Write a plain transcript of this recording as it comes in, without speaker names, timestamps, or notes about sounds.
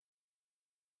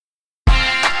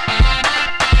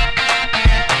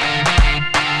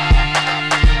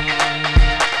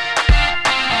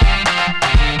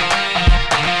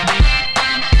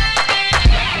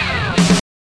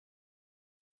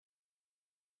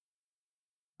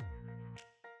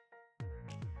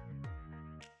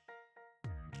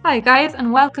Hi, guys,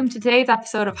 and welcome to today's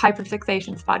episode of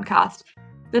Hyperfixations Podcast.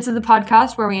 This is a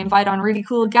podcast where we invite on really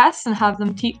cool guests and have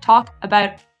them talk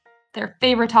about their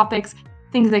favorite topics,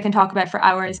 things they can talk about for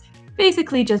hours,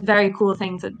 basically just very cool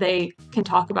things that they can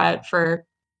talk about for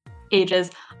ages.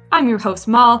 I'm your host,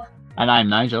 Mal. And I'm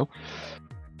Nigel.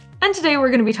 And today we're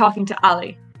going to be talking to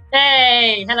Ali.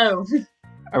 Hey, hello.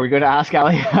 Are we going to ask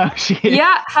Ali how she is?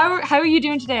 Yeah, how are you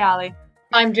doing today, Ali?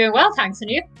 I'm doing well, thanks, and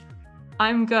you?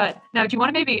 I'm good. Now, do you want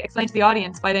to maybe explain to the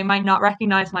audience why they might not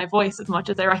recognize my voice as much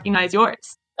as they recognize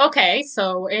yours? Okay,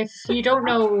 so if you don't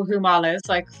know who Mal is,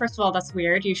 first of all, that's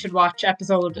weird. You should watch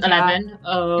episode 11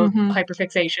 of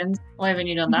Hyperfixations. Why haven't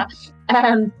you done that?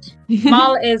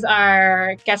 Mal is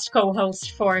our guest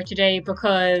co-host for today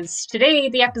because today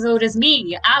the episode is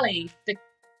me, Ali. The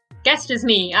guest is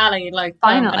me, Ali.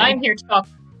 And I'm here to talk.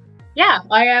 Yeah,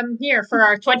 I am here for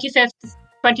our 25th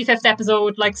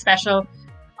episode, special.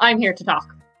 I'm here to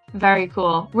talk. Very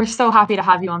cool. We're so happy to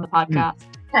have you on the podcast.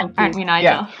 Thank you. Aren't we,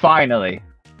 Nigel? Yeah, finally.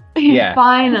 Yeah.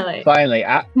 Finally.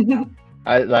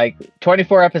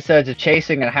 24 episodes of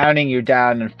chasing and hounding you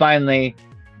down, and finally,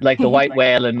 like the white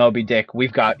whale in Moby Dick,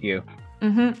 we've got you.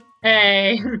 Mm-hmm.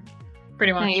 Hey,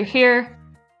 pretty much. Now you're here,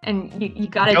 and you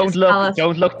gotta tell us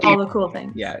don't look all deep. the cool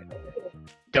things. Yeah.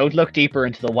 Don't look deeper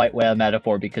into the white whale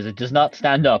metaphor because it does not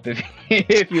stand up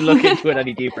if you look into it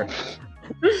any deeper.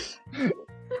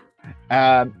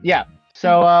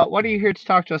 So what are you here to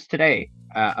talk to us today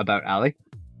about, Ali?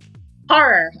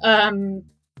 Horror.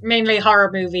 Mainly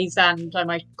horror movies, and I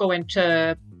might go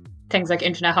into things like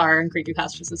internet horror and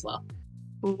creepypastas as well.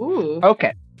 Ooh.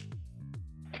 Okay.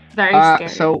 Very scary.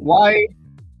 So why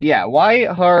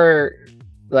horror,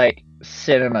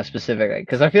 cinema specifically?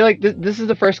 Because I feel like this is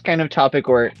the first kind of topic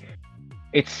where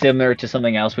it's similar to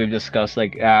something else we've discussed,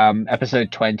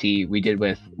 episode 20 we did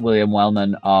with William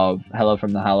Wellman of Hello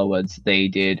from the Hallowoods. They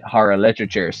did horror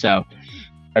literature, so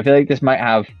I feel like this might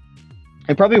have,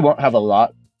 it probably won't have a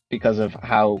lot because of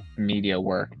how media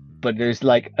work, but there's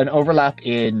an overlap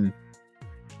in,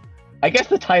 I guess,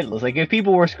 the titles. If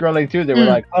people were scrolling through, they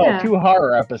were two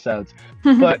horror episodes.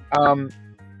 But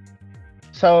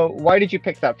so why did you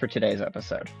pick that for today's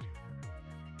episode?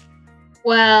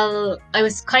 Well, I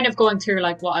was kind of going through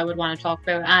what I would want to talk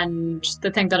about, and the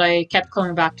thing that I kept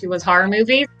coming back to was horror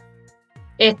movies.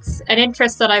 It's an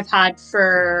interest that I've had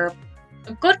for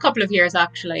a good couple of years,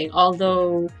 actually,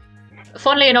 although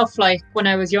funnily enough, when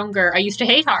I was younger, I used to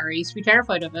hate horror. I used to be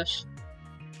terrified of it.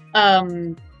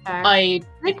 I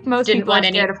think most didn't people want are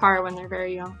scared of horror when they're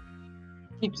very young.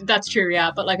 That's true,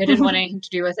 yeah, but I didn't want anything to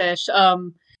do with it.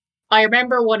 I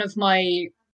remember one of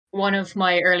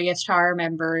my earliest horror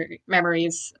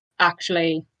memories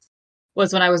actually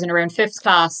was when I was in around 5th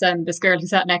class, and this girl who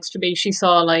sat next to me, she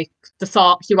saw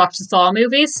she watched the Saw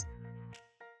movies,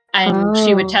 and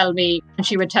she would tell me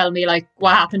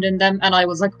what happened in them, and I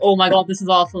was like, oh my god, this is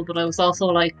awful, but I was also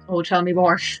like, oh, tell me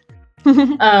more.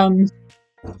 But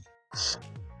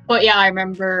yeah, I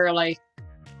remember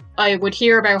I would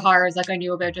hear about horrors, I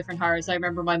knew about different horrors. I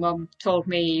remember my mum told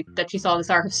me that she saw this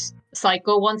art of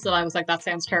Psycho once, and I was like, that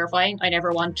sounds terrifying. I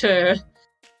never want to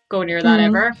go near that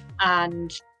ever.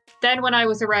 And then when I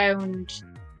was around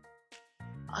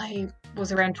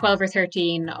 12 or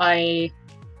 13, I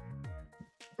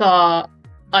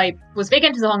was big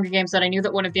into the Hunger Games, and I knew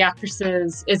that one of the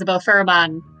actresses, Isabel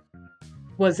Fuhrman,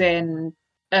 was in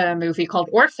a movie called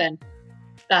Orphan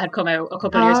that had come out a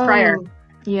couple of years prior.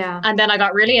 Yeah. And then I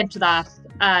got really into that.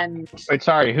 And wait,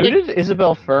 sorry, who did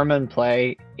Isabel Fuhrman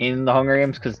play in the Hunger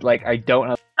Games? Because I don't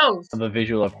have a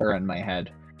visual of her in my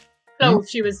head. Clove.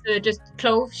 She was the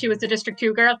District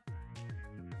 2 girl.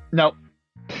 No.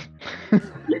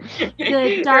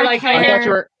 The dark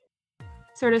hair.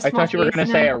 Sort of. I thought you were going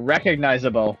to say a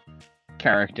recognizable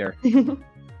character.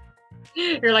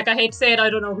 You're like, I hate to say it,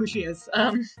 I don't know who she is.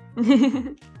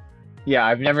 Yeah,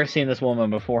 I've never seen this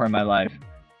woman before in my life.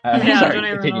 I sorry, don't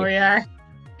even continue. know who you are.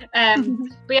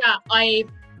 But yeah,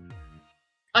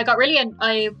 I got really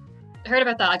I heard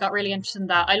about that. I got really interested in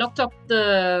that. I looked up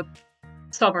the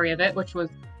summary of it, which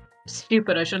was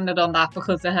stupid. I shouldn't have done that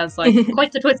because it has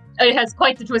quite the twist. It has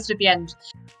quite the twist at the end.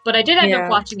 But I did end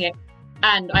up watching it,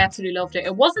 and I absolutely loved it.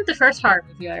 It wasn't the first horror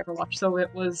movie I ever watched, so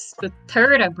it was the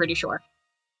third, I'm pretty sure.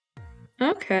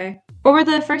 Okay. What were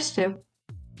the first two?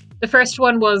 The first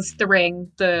one was The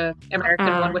Ring, the American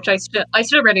one, which I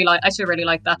still really like. I still really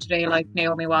like that today. Like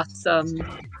Naomi Watts,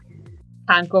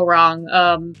 can't go wrong.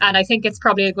 And I think it's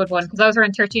probably a good one because I was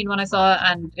around 13 when I saw it,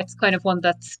 and it's kind of one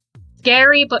that's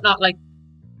scary, but not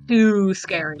too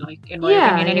scary, in my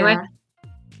opinion, anyway.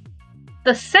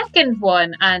 The second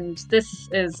one, and this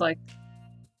is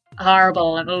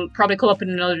horrible, and it'll probably come up in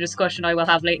another discussion I will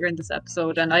have later in this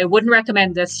episode. And I wouldn't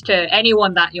recommend this to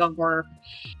anyone that young or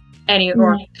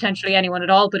potentially anyone at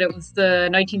all. But it was the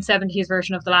 1970s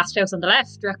version of The Last House on the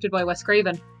Left, directed by Wes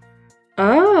Craven.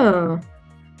 Oh.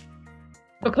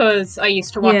 Because I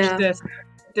used to watch this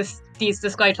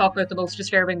guy talk about the most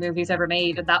disturbing movies ever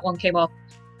made, and that one came up,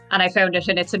 and I found it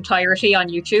in its entirety on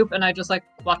YouTube, and I just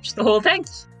watched the whole thing.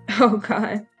 Oh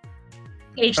god.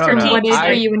 Age 13. no. What age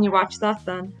were you when you watched that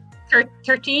then?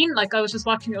 13. I was just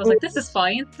watching it. I was like, this is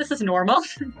fine. This is normal.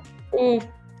 Oh,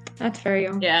 that's very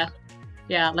young. Yeah.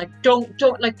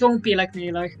 Don't be like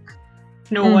me.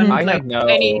 No one, I have no...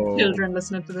 any children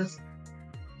listening to this.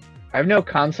 I have no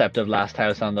concept of Last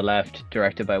House on the Left,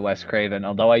 directed by Wes Craven.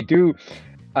 Although I do.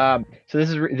 So this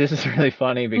is really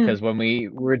funny because when we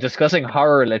were discussing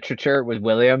horror literature with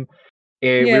William,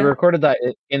 we recorded that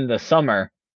in the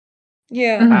summer.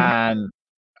 Yeah.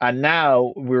 And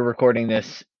now we're recording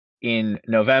this in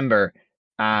November,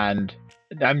 and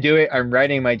I'm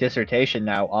writing my dissertation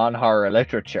now on horror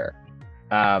literature.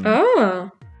 Oh.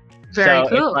 Very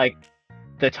so cool. It's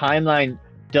the timeline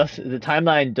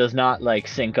does not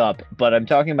sync up, but I'm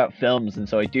talking about films, and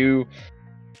so I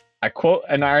quote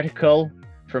an article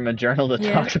from a journal that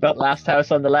talks about Last House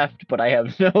on the Left, but I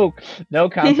have no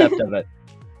concept of it.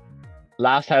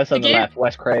 Last House on the Left,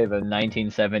 Wes Craven,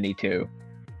 1972.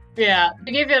 Yeah,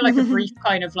 to give you a brief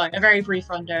a very brief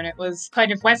rundown, it was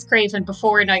kind of Wes Craven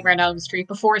before Nightmare on Elm Street,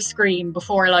 before Scream,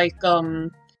 before a lot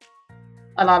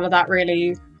of that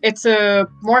really. It's a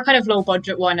more kind of low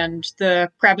budget one, and the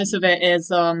premise of it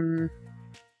is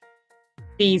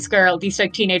these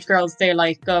teenage girls, they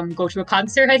go to a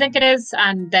concert, I think it is,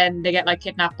 and then they get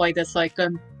kidnapped by this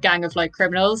gang of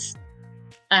criminals,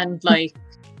 and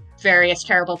various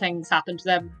terrible things happen to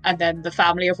them, and then the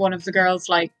family of one of the girls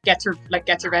gets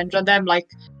revenge on them.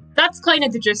 That's kind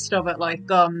of the gist of it.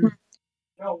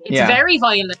 It's very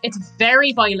violent. It's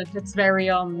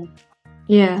very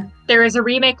There is a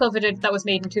remake of it that was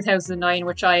made in 2009,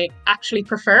 which I actually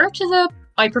prefer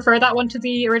I prefer that one to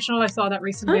the original. I saw that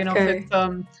recently enough.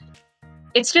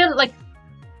 It's still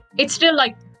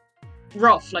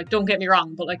rough. Don't get me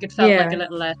wrong, but it felt a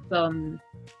little less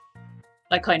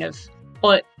kind of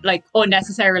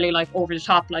unnecessarily over the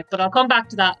top. But I'll come back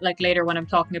to that later when I'm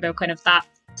talking about kind of that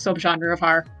subgenre of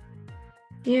horror.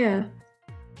 Yeah.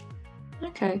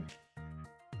 Okay.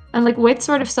 And with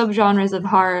sort of subgenres of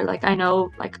horror, I know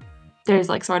there's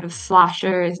sort of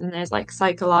slashers and there's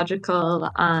psychological,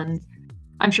 and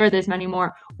I'm sure there's many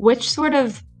more. Which sort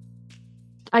of,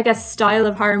 I guess, style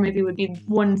of horror maybe would be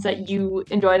ones that you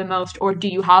enjoy the most, or do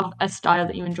you have a style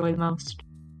that you enjoy the most?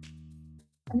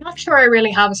 I'm not sure I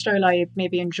really have a style I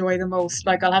maybe enjoy the most.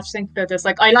 I'll have to think about this.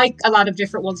 I like a lot of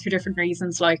different ones for different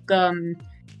reasons. I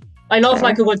love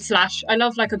a good slash. I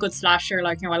love a good slasher.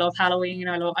 I love Halloween.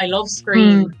 I love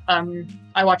Scream.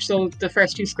 I watched the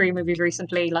first 2 Scream movies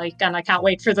recently. And I can't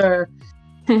wait for the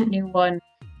new one.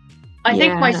 I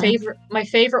think my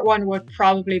favorite one would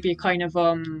probably be kind of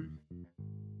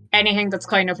anything that's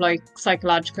kind of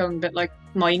psychological and a bit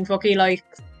mindfucky.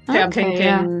 I'm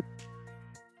thinking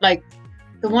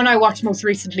the one I watched most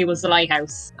recently was The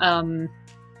Lighthouse. And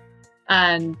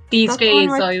these days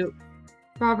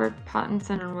Robert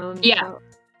Pattinson and Willem Yeah. Dafoe.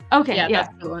 Okay, yeah.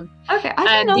 That's the one. Okay,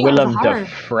 I didn't know Willem that was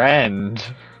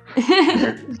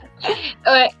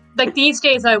Dafoe. These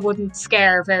days I wouldn't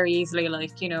scare very easily,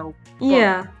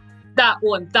 Yeah. That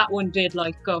one did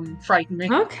frighten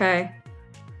me. Okay.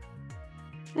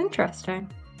 Interesting.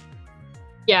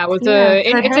 Yeah, it was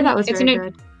that was very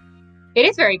good. It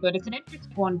is very good. It's an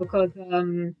interesting one because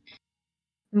when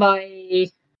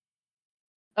it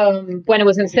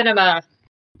was in cinema,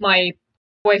 my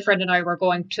boyfriend and I were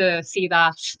going to see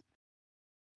that.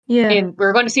 Yeah. We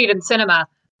were going to see it in cinema,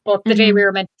 but the day we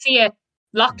were meant to see it,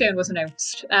 lockdown was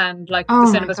announced, and the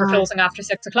cinemas were closing after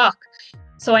 6:00.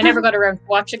 So I never got around to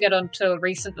watching it until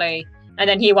recently. And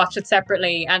then he watched it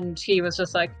separately, and he was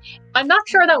just like, "I'm not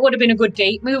sure that would have been a good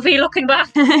date movie." Looking back.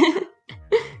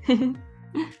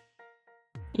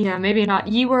 Yeah, maybe not.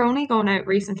 You were only going out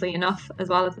recently enough as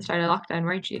well at the start of lockdown,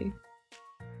 weren't you?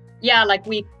 Yeah,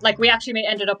 we actually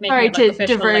ended up making Sorry it to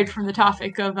official, diverge from the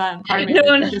topic of No.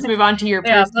 just move on to your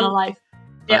personal life.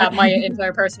 Yeah, my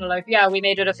entire personal life. Yeah, we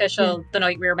made it official the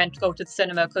night we were meant to go to the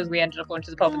cinema because we ended up going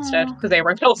to the pub instead because they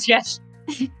weren't closed yet.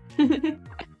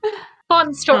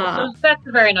 Fun story. That's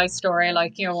a very nice story.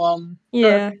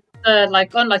 Yeah.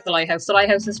 Unlike the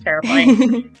Lighthouse is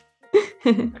terrifying.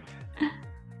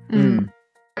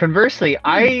 Conversely,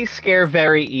 I scare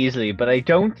very easily, but I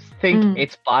don't think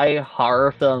it's by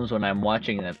horror films when I'm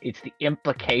watching them. It's the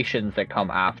implications that come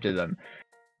after them.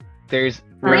 There's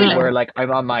where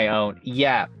I'm on my own.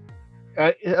 Yeah.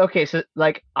 Okay, so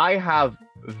like I have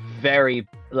very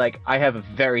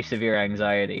severe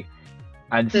anxiety,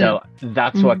 and so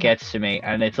that's what gets to me.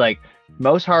 And it's like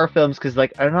most horror films, because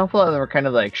like an awful lot of them are kind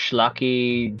of like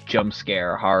schlocky jump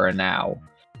scare horror now.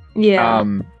 Yeah.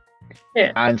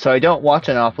 And so I don't watch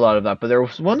an awful lot of that, but there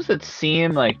was ones that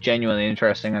seem like genuinely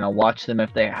interesting, and I'll watch them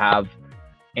if they have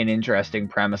an interesting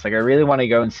premise. Like I really want to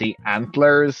go and see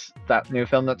Antlers, that new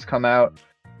film that's come out.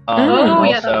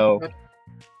 Also,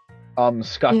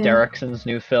 Scott Derrickson's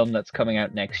new film that's coming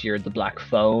out next year, The Black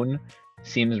Phone,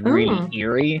 seems really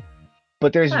eerie.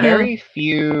 But there's very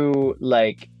few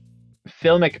like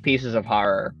filmic pieces of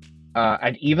horror,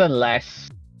 and even less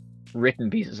written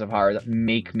pieces of horror that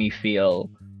make me feel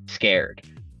scared.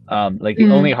 Like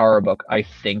the only horror book I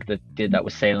think that did that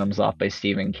was Salem's Lot by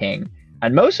Stephen King.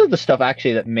 And most of the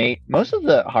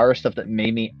horror stuff that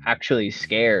made me actually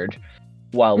scared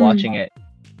while watching it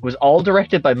was all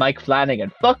directed by Mike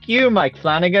Flanagan. Fuck you, Mike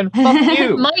Flanagan. Fuck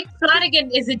you. Mike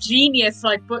Flanagan is a genius,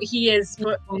 but he's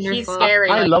scary.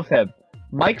 I love him.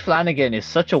 Mike Flanagan is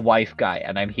such a wife guy,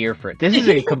 and I'm here for it. This is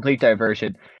a complete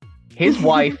diversion. His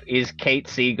wife is Kate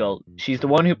Siegel. She's the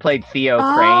one who played Theo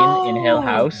Crane in Hill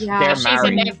House. Yeah. They're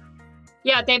married.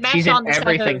 They met She's on in the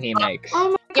everything set of, he makes. Oh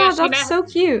my god, that's so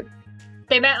cute.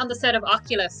 They met on the set of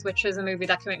Oculus, which is a movie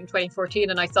that came out in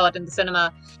 2014, and I saw it in the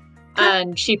cinema.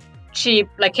 And she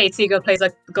like Kate Siegel plays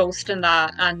like the ghost in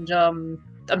that, and I'm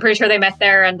pretty sure they met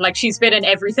there, and like she's been in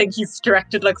everything he's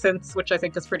directed like since, which I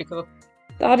think is pretty cool.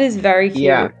 That is very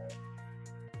cute.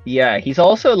 Yeah, he's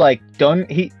also like done.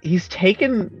 He's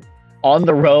taken on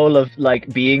the role of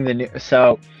like being the new.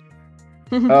 So,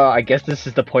 I guess this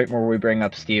is the point where we bring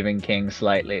up Stephen King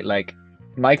slightly. Like,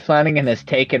 Mike Flanagan has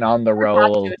taken on the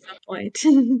role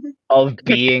of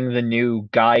being the new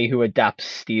guy who adapts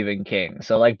Stephen King.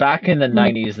 So, like back in the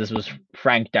 90s, this was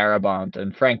Frank Darabont,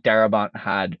 and Frank Darabont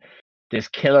had this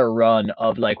killer run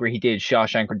of like where he did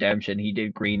Shawshank Redemption, he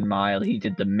did Green Mile, he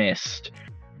did The Mist,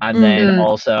 and then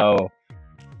also,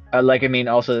 Rob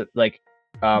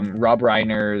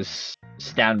Reiner's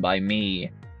Stand By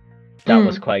Me, that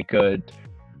was quite good.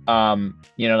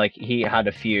 Like he had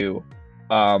a few.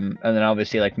 And then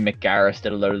obviously like Mick Garris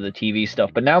did a lot of the TV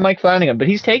stuff, but now Mike Flanagan. But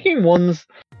he's taking ones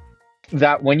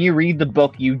that when you read the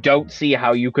book, you don't see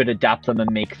how you could adapt them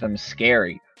and make them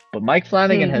scary. But Mike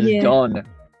Flanagan has done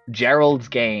Gerald's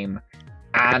Game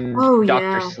and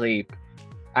Doctor Sleep,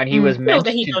 and he was meant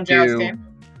to do. Gerald's Game.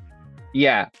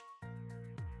 Yeah,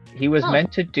 he was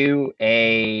meant to do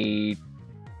a.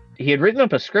 He had written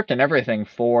up a script and everything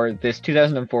for this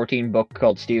 2014 book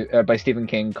called by Stephen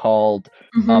King called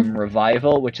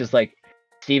Revival, which is like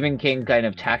Stephen King kind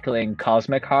of tackling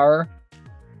cosmic horror.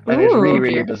 And it's really,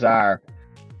 really bizarre.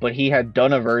 But he had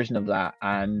done a version of that,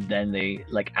 and then they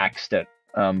like axed it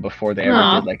before they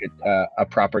ever did like a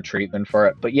proper treatment for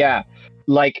it. But yeah,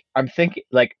 like I'm thinking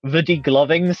like the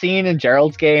degloving scene in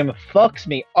Gerald's Game fucks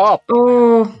me up.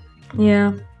 Oh,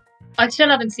 yeah. I still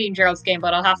haven't seen Gerald's Game,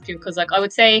 but I'll have to, because like I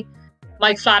would say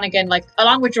Mike Flanagan, like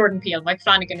along with Jordan Peele, Mike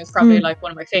Flanagan is probably like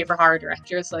one of my favorite horror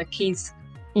directors. Like he's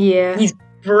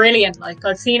brilliant. Like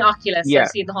I've seen Oculus, I've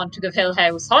seen The Haunting of Hill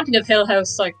House. Haunting of Hill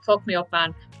House like fucked me up,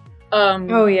 man.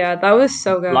 That was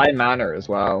so good. Bly Manor as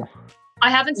well. I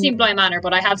haven't seen Bly Manor,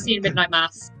 but I have seen Midnight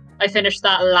Mass. I finished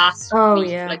that last week.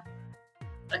 Yeah. Like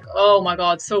oh my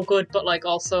god, so good, but like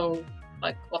also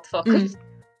like what the fuck.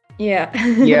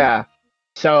 Yeah.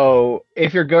 So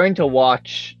if you're going to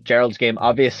watch Gerald's Game,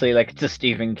 obviously like it's a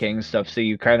Stephen King stuff, so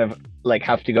you kind of like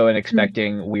have to go in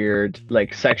expecting weird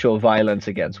like sexual violence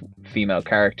against female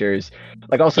characters.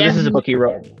 Like also this is a book he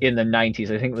wrote in the 90s.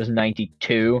 I think it was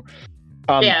 92.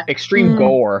 Extreme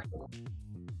gore.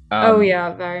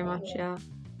 Very much,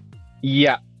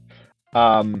 Yeah.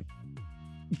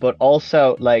 But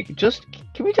also like just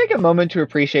can we take a moment to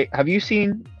appreciate, have you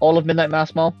seen all of Midnight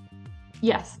Mass, Mal?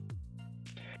 Yes.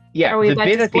 Yeah, the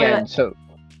bit at the end. So,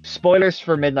 spoilers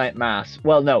for Midnight Mass.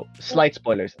 Well, no, slight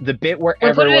spoilers. The bit where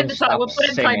everyone stops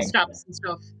singing. Timestamps and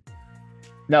stuff.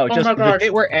 No, just the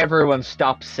bit where everyone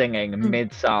stops singing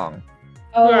mid-song.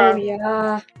 Oh,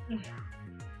 yeah.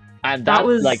 And that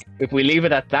was like, if we leave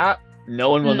it at that, no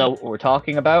one will know what we're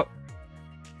talking about.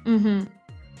 When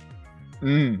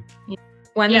the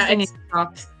singing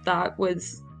stopped, that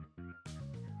was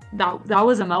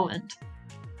a moment.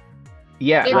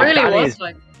 Yeah, it really was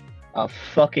like a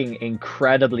fucking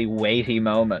incredibly weighty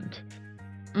moment.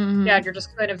 Yeah, you're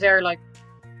just kind of there like,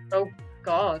 oh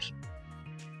god.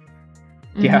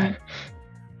 Yeah.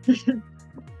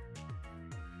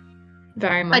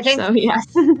 Very much so, yes.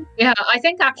 Yeah, I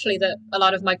think actually that a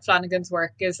lot of Mike Flanagan's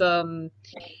work is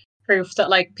proof that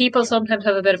like people sometimes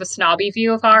have a bit of a snobby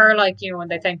view of horror, like, you know, when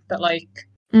they think that like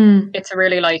it's a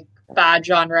really like bad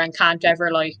genre and can't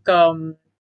ever like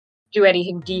do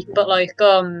anything deep. But like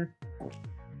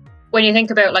when you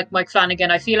think about like Mike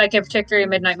Flanagan, I feel like in particular in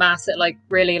Midnight Mass, it like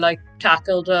really like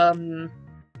tackled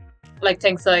like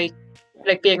things like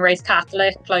being raised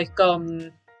Catholic, like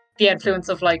the influence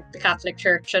of like the Catholic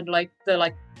Church and like the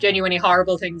like genuinely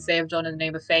horrible things they've done in the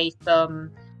name of faith,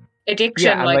 addiction.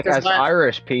 Yeah, and like as well.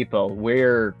 Irish people,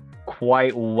 we're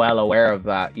quite well aware of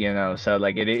that, you know. So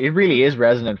like it really is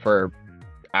resonant for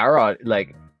our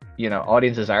like, you know,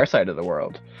 audiences our side of the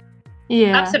world.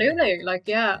 Yeah, absolutely. Like,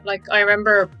 yeah, like I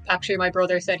remember actually my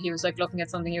brother said he was like looking at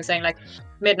something, he was saying like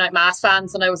Midnight Mass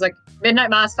fans, and I was like, Midnight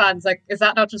Mass fans, like, is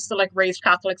that not just the like raised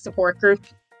Catholic support group?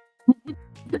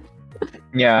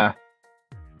 Yeah,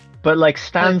 but like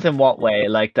stands in what way?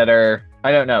 Like that are,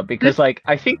 I don't know, because like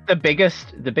I think the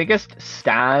biggest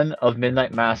stan of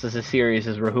Midnight Mass as a series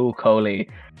is Rahul Kohli,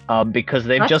 because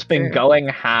they've just been going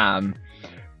ham,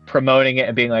 promoting it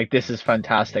and being like, this is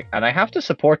fantastic, and I have to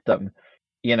support them,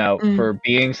 you know, for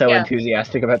being so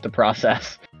enthusiastic about the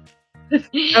process.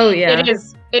 Oh yeah, it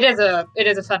is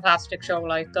a fantastic show.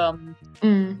 Like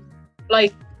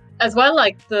like as well,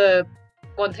 like the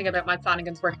one thing about Mike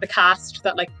Flanagan's work, the cast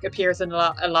that like appears in a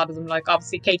lot of them, like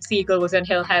obviously Kate Siegel was in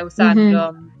Hill House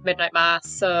and Midnight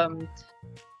Mass. Who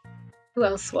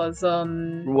else was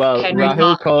well, Henry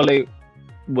Rahul Kohli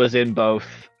was in both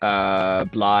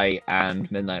Bly and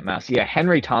Midnight Mass. Yeah,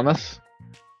 Henry Thomas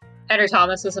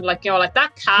was in, like, you know, like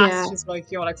that cast is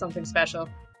like, you know, like something special.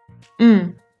 Yeah,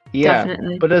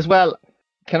 definitely. But as well,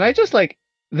 can I just like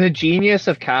the genius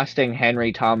of casting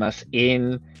Henry Thomas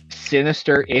in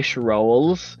sinister-ish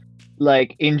roles,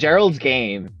 like in Gerald's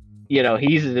Game, you know,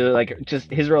 he's like,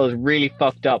 just his role is really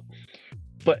fucked up,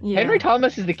 but Henry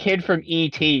Thomas is the kid from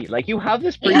E.T. Like, you have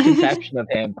this preconception of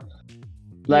him,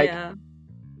 like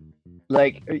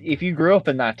like if you grew up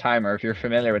in that time, or if you're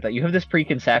familiar with that, you have this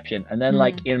preconception. And then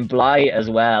like in Bly as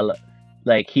well,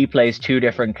 like he plays two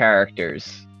different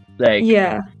characters, like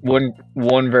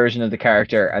one version of the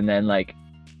character, and then like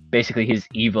basically his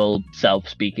evil self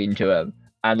speaking to him.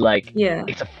 And like,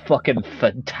 it's a fucking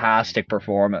fantastic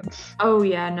performance. Oh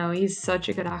yeah, no, he's such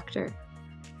a good actor.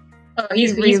 Oh,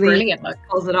 he's brilliant. Like,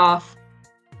 pulls it off.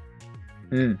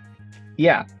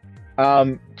 Yeah.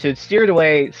 To steer it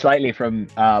away slightly from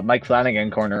Mike Flanagan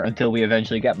corner until we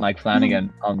eventually get Mike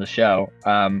Flanagan on the show.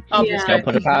 Don't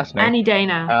put it past me. Any day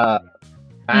now.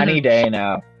 Any day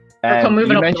now.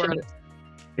 Moving up the world.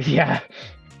 Yeah.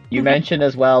 You mentioned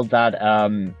as well that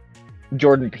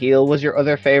Jordan Peele was your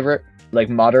other favorite, like,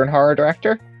 modern horror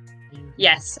director.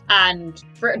 Yes, and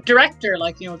director,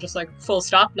 like, you know, just like full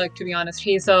stop. Like, to be honest,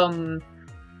 he's I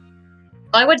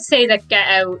would say that Get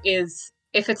Out is,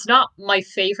 if it's not my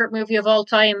favorite movie of all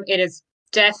time, it is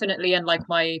definitely in like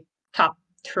my top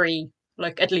 3,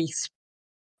 like, at least.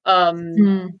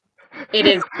 It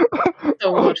is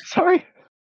so good. Sorry.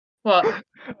 What?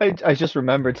 I just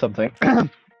remembered something.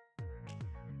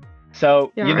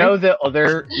 So, you know the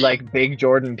other, like, big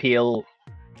Jordan Peele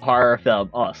horror film,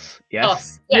 Us, yes?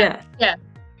 Us, yeah.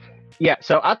 Yeah,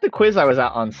 so at the quiz I was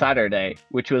at on Saturday,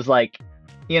 which was like,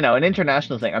 you know, an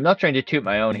international thing. I'm not trying to toot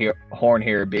my own horn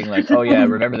here, being like, oh yeah,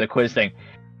 remember the quiz thing.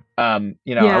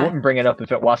 You know, I wouldn't bring it up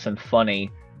if it wasn't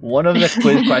funny. One of the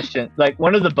quiz questions, like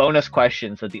one of the bonus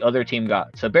questions that the other team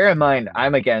got. So bear in mind,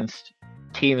 I'm against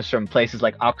teams from places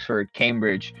like Oxford,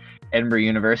 Cambridge, Edinburgh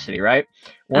University, right?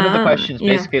 One of the questions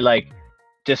basically like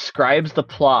describes the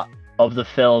plot of the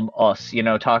film Us, you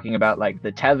know, talking about like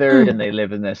the tethered and they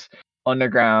live in this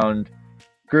underground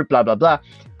group, blah blah blah.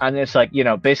 And it's like, you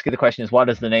know, basically the question is, what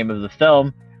is the name of the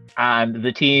film? And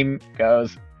the team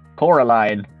goes,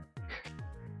 Coraline.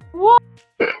 What?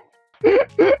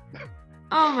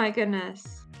 Oh my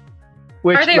goodness.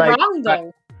 Which, are they like, wrong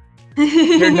though?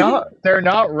 They're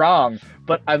not wrong,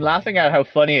 but I'm laughing at how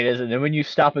funny it is, and then when you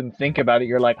stop and think about it,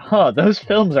 you're like, huh, those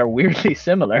films are weirdly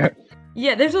similar.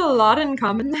 Yeah, there's a lot in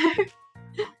common there.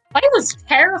 I was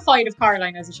terrified of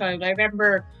Coraline as a child. I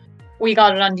remember we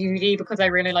got it on DVD because I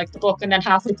really liked the book, and then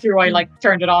halfway through I like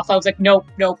turned it off. I was like, nope.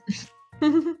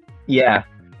 Yeah.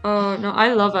 Oh no,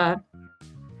 I love it.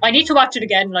 I need to watch it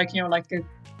again, like, you know, like the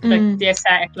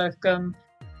aesthetic, like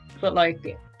but like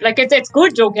it's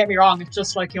good, don't get me wrong, it's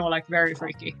just like, you know, like very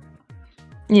freaky.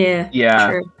 Yeah.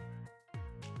 True.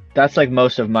 That's like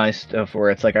most of my stuff where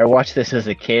it's like I watched this as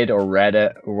a kid or read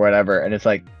it or whatever, and it's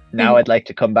like now I'd like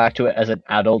to come back to it as an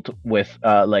adult with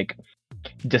like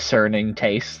discerning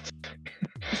tastes.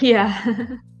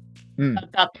 Yeah.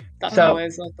 That's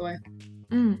always like the way.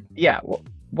 Yeah. Well,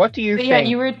 what do you think? Yeah,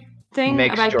 you were saying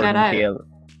makes about Jordan Get Out. Peele,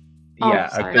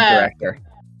 a good director.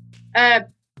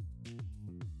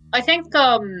 I think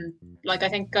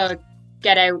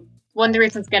Get Out, one of the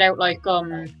reasons Get Out like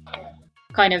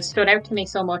kind of stood out to me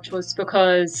so much was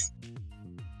because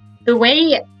the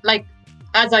way, like,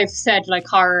 as I've said, like,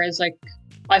 horror is like,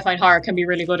 I find horror can be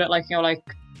really good at like, you know, like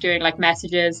doing like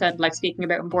messages and like speaking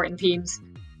about important themes.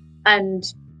 And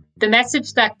the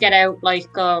message that Get Out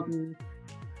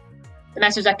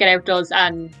does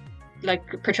and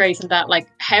like portrays in that, like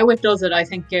how it does it, I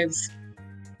think is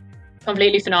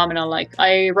completely phenomenal. Like,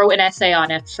 I wrote an essay on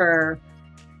it for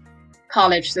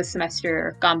college this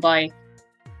semester gone by,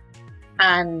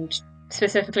 and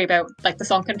specifically about like the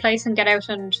sunken place in Get Out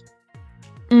and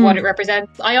what it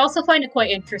represents. I also find it quite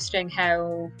interesting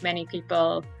how many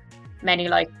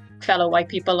like fellow white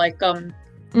people like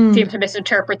seem to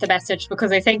misinterpret the message,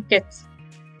 because I think it's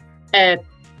a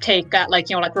take at like,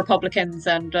 you know, like Republicans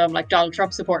and like Donald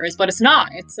Trump supporters, but it's not.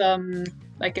 It's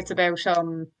like it's about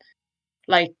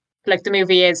like the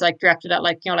movie is like directed at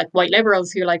like, you know, like white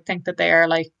liberals who like think that they are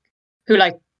like, who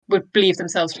like would believe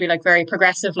themselves to be like very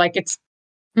progressive. Like it's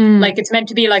like it's meant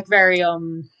to be like very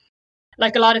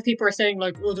like a lot of people are saying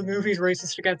like, oh, the movie's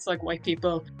racist against like white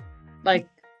people. Like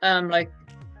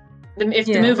if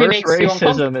the movie makes you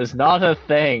racism is not a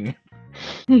thing.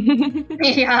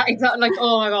 Yeah, exactly. Like,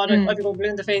 oh my god, I'd be going blue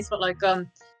in the face, but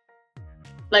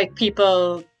like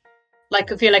people like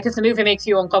feel like if the movie makes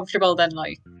you uncomfortable, then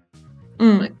like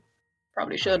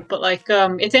probably should. But like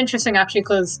it's interesting actually,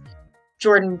 because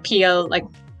Jordan Peele, like,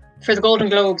 for the Golden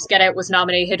Globes, Get Out was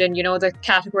nominated in, you know, the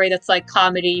category that's like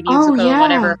comedy, musical,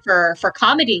 whatever, for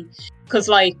comedy, because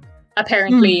like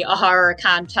apparently a horror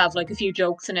can't have like a few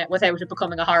jokes in it without it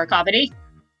becoming a horror comedy.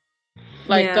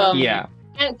 Like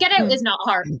Get Out is not a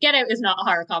horror. Get Out is not a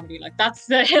horror comedy. Like, that's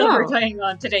the hill we're playing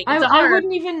on today. It's a horror. I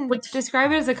wouldn't even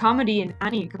describe it as a comedy in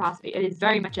any capacity. It is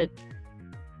very much a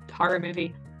horror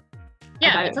movie.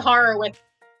 Yeah, it's a horror with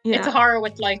it's a horror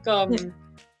with like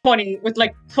funny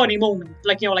moments,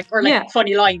 like, you know, like, or like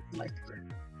funny lines, like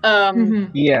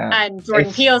and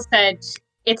Jordan Peele said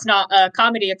it's not a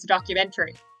comedy, it's a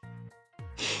documentary.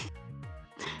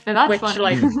 Now that's funny.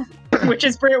 Like which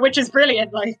is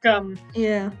brilliant, like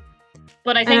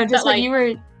but I think just that, like you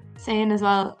were saying as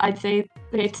well, I'd say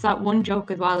it's that one joke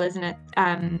as well, isn't it,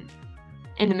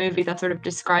 in the movie that sort of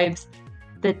describes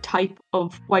the type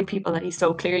of white people that he's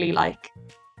so clearly like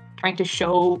trying to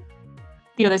show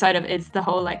the other side of, is the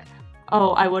whole like,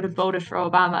 oh, I would have voted for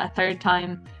Obama a third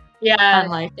time. Yeah. And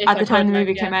like at the time the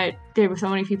movie came out, there were so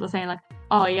many people saying like,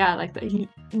 oh yeah, like he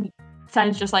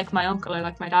sounds just like my uncle or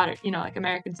like my dad, or, you know, like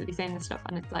Americans would be saying this stuff,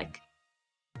 and it's like,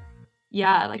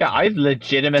 yeah, like, yeah, I've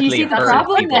legitimately do you see the heard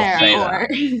problem people there, say or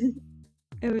that.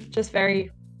 it was just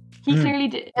very. He clearly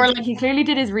did, or like he clearly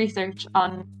did his research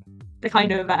on the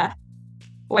kind of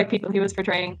white people he was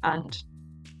portraying, and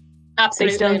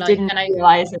absolutely, they still like, didn't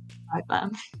realize it about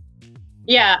them.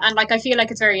 Yeah, and like I feel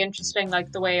like it's very interesting,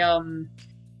 like the way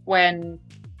when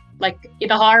like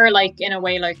the horror, like in a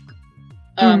way, like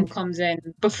comes in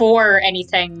before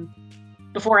anything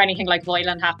like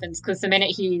violent happens, because the minute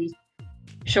he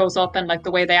shows up and like the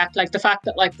way they act, like the fact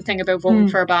that like the thing about voting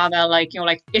for Obama, like, you know,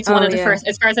 like it's one of the first,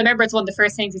 as far as I remember, it's one of the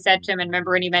first things he said to him. And remember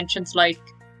when he mentions like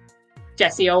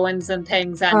Jesse Owens and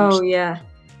things, and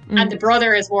and the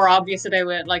brother is more obvious about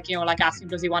it, like, you know, like asking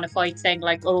does he want to fight, saying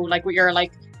like, oh, like with your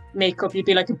like makeup you'd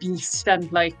be like a beast,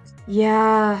 and like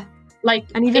like,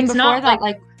 and even it's before not that,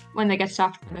 like when they get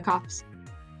stopped from the cops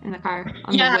in the car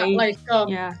on the way. Like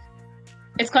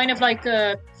it's kind of like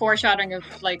a foreshadowing of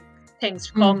like things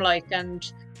to come, like,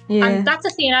 and that's a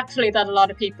scene actually that a lot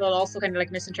of people also kind of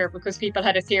like misinterpret, because people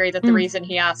had a theory that the reason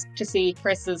he asked to see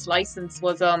Chris's license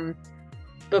was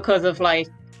because of like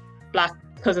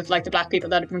the black people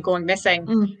that have been going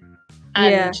missing.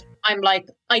 And I'm like,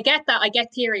 I get that, I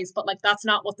get theories, but like that's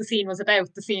not what the scene was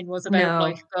about. The scene was about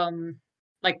like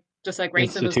just like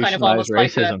racism. It was kind of almost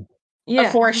racism. Like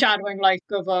a foreshadowing like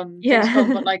of things to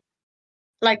come, but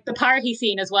like the party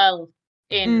scene as well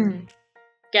in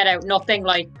Get Out, nothing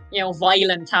like, you know,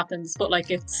 violent happens, but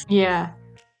like it's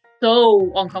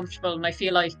so uncomfortable. And I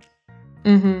feel like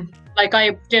like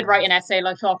I did write an essay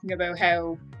like talking about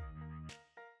how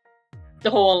the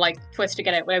whole like twist to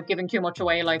Get Out, without giving too much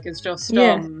away, like is just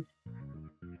I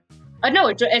don't know,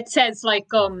 it says like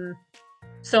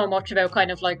so much about kind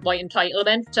of like white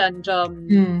entitlement and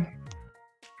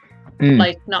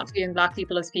like not seeing black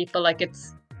people as people. Like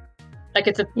it's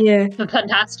a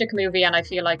fantastic movie, and I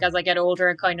feel like as I get older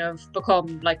and kind of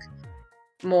become like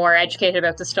more educated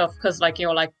about the stuff, because like, you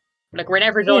know, like we're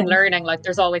never done learning, like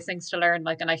there's always things to learn,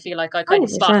 like, and I feel like I kind of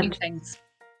spot new things.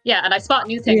 And I spot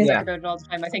new things about it all the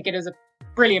time. I think it is a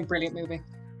brilliant movie.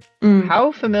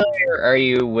 How familiar are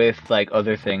you with like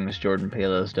other things Jordan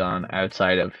Peele has done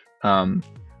outside of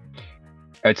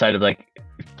outside of like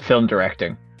film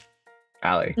directing,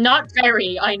 Ali? Not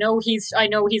very. I know he's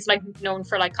like known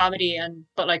for like comedy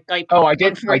but like I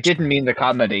didn't mean the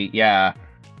comedy. Yeah.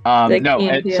 Like No. Key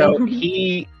and So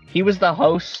Peele. he was the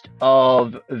host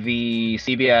of the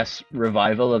CBS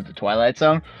revival of the Twilight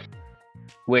Zone,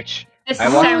 which This I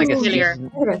watched sounds like a familiar. season.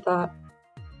 What about that?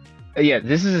 Yeah,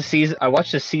 this is a season. I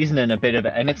watched a season and a bit of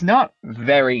it, and it's not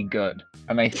very good.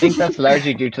 And I think that's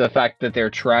largely due to the fact that they're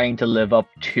trying to live up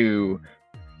to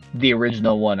the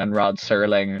original one and Rod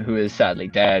Serling, who is sadly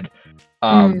dead.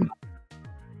 And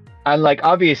like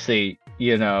obviously,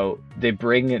 you know, they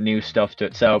bring new stuff to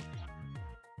it. So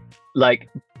like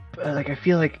I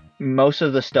feel like most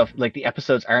of the stuff, like the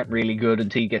episodes aren't really good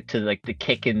until you get to like the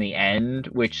kick in the end,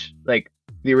 which like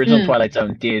the original Twilight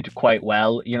Zone did quite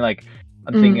well. You know, like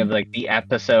I'm thinking of like the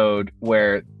episode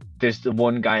where there's the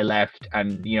one guy left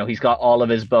and, you know, he's got all of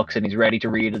his books and he's ready to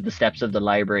read at the steps of the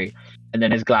library, and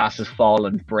then his glasses fall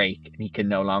and break and he can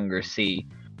no longer see.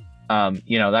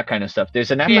 You know, that kind of stuff.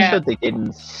 There's an episode they did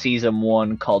in season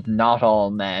 1 called Not All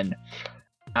Men.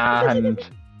 And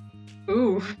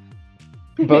Ooh.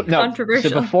 but no,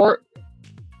 Controversial.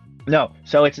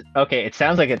 so it's okay, it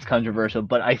sounds like it's controversial,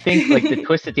 but I think like the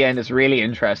twist at the end is really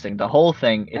interesting. The whole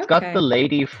thing, it's got Okay. the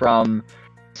lady from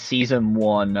season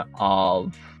 1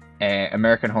 of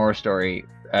American Horror Story,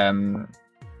 Taissa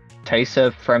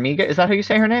Farmiga, is that how you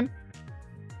say her name?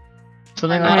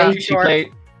 Something I'm like not that. too sure.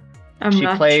 She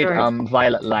not played sure.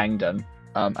 Violet Langdon.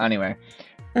 Anyway,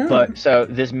 Oh. but so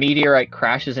this meteorite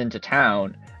crashes into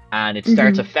town and it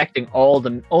starts affecting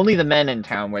only the men in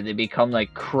town, where they become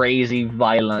like crazy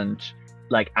violent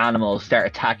like animals, start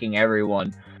attacking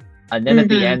everyone. And then at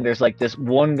the end there's like this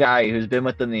one guy who's been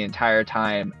with them the entire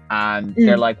time, and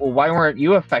they're like, well, why weren't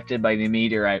you affected by the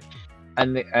meteorite?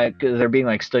 And because they're being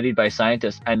like studied by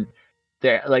scientists, and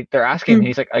they're asking him, and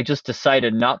he's like, I just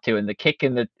decided not to. And the kick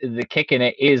in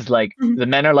it is like the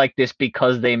men are like this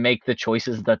because they make the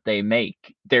choices that they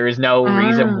make. There is no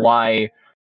reason why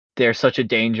they're such a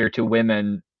danger to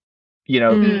women, you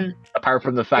know, apart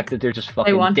from the fact that they're just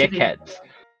fucking want to be. dickheads.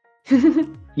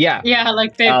 Yeah. Yeah,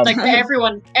 like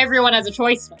everyone has a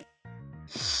choice.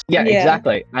 Yeah, Yeah.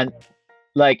 exactly. And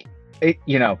like it,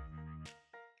 you know,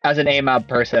 as an AMAB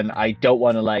person, I don't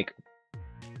want to like,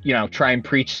 you know, try and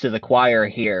preach to the choir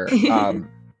here. No,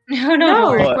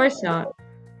 No, But- of course not.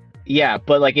 Yeah,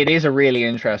 but like it is a really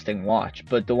interesting watch.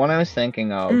 But the one I was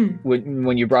thinking of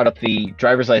when you brought up the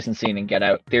driver's license scene in Get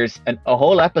Out, there's a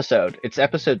whole episode. It's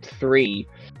episode 3.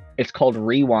 It's called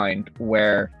Rewind,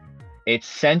 where it's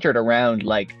centered around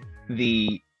like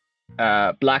the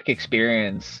black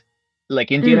experience,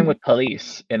 like in dealing with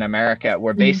police in America,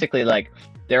 where basically like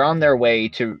they're on their way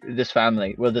to this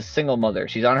family, well, this single mother,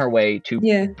 she's on her way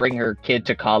to bring her kid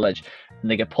to college, and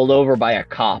they get pulled over by a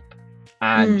cop.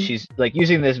 And she's like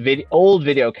using this old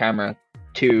video camera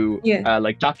to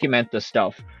like document the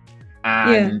stuff,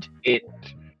 and it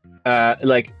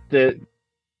like the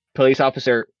police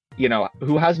officer, you know,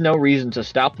 who has no reason to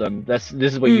stop them. This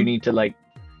is what you need to like,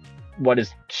 what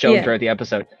is shown throughout the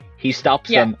episode. He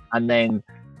stops them, and then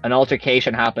an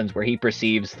altercation happens where he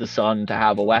perceives the son to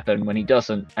have a weapon when he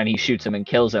doesn't, and he shoots him and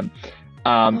kills him.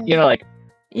 You know, like.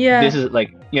 This is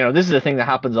like, you know, this is a thing that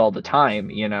happens all the time,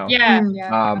 you know. Yeah,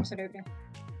 absolutely.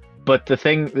 But the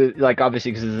thing, like,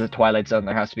 obviously, because this is a Twilight Zone,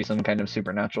 there has to be some kind of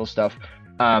supernatural stuff.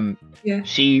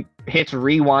 She hits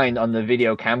rewind on the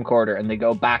video camcorder, and they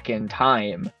go back in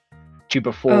time to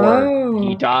before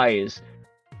he dies.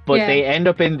 But they end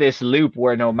up in this loop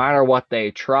where no matter what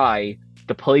they try,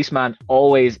 the policeman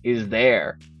always is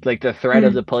there. Like, the threat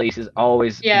of the police is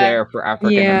always there for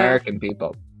African American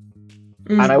people.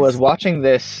 And I was watching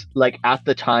this like at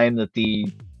the time that the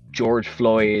George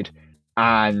Floyd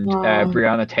and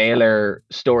Breonna Taylor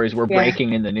stories were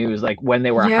breaking in the news, like when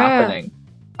they were happening.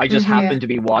 I just happened to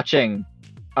be watching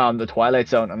the Twilight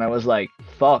Zone, and I was like,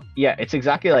 fuck, yeah, it's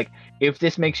exactly like, if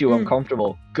this makes you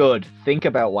uncomfortable, good. Think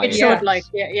about why It should, like,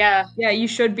 yeah, you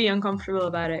should be uncomfortable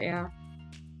about it,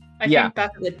 I think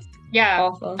that, It's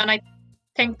awful. And I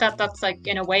think that that's like,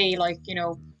 in a way, like, you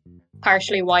know,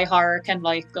 partially why horror can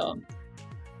like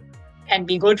can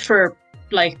be good for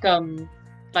like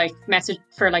message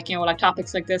for like, you know, like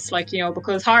topics like this, like, you know,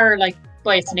 because horror, like,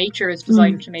 by its nature is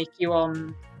designed to make you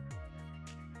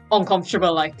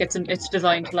uncomfortable. Like it's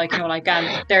designed to, like, you know, like,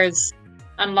 and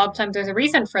a lot of times there's a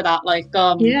reason for that. Like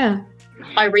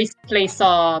I recently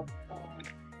saw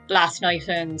Last Night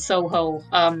in Soho,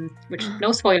 which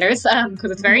no spoilers,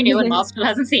 because it's very new and Mal still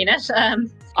hasn't seen it.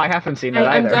 I haven't seen it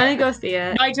I'm either. gonna go see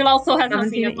it. Nigel also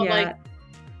hasn't seen it,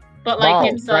 but like Mom,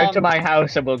 it's drive to my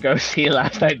house and we'll go see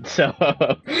Last Night in Soho.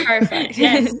 Perfect.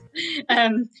 Yes.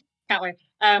 Can't wait.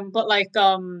 But like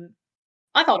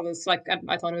I thought it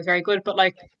was very good, but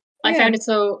like I found it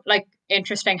so like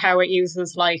interesting how it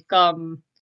uses like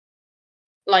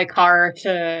horror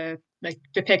to like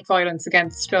depict violence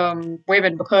against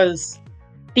women, because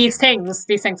these things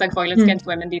like violence against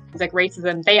women, these things like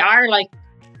racism, they are like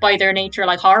by their nature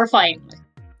like horrifying.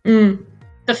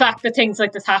 The fact that things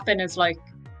like this happen is like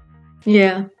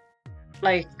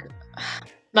like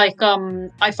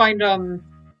I find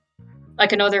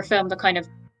like another film that kind of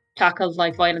tackled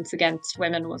like violence against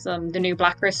women was the new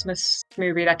Black Christmas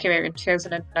movie that came out in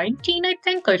 2019, I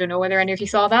think. I don't know whether any of you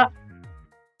saw that.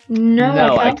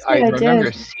 No, I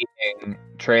remember seeing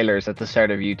trailers at the start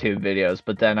of YouTube videos,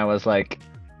 but then I was like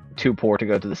too poor to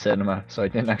go to the cinema, so I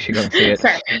didn't actually go and see it.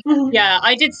 Fair. Yeah,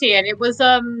 I did see it. It was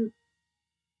good.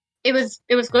 It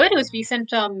was decent.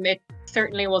 It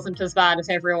certainly wasn't as bad as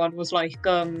everyone was like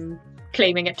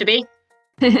claiming it to be.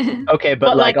 Okay,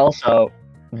 but like also,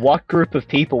 what group of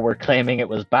people were claiming it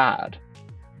was bad?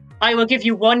 I will give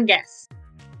you one guess.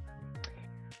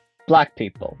 Black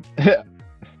people.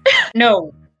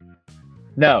 No.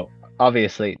 No,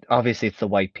 obviously it's the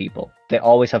white people. They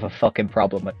always have a fucking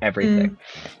problem with everything.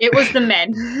 It was the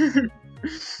men.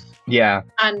 Yeah.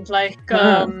 And like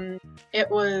it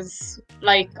was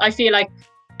like, I feel like,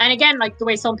 and again, like the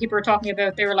way some people were talking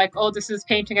about, they were like, oh, this is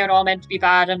painting out all men to be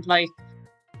bad, and like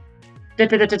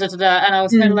and I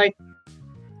was kind of like,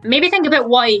 maybe think about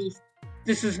why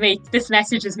this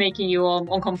message is making you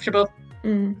uncomfortable.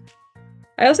 I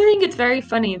also think it's very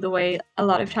funny the way a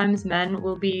lot of times men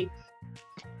will be,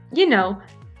 you know,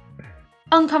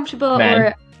 uncomfortable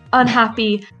or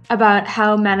unhappy about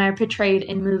how men are portrayed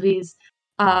in movies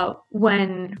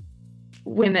when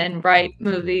women write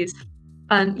movies.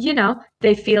 You know,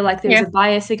 they feel like there's a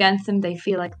bias against them. They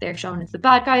feel like they're shown as the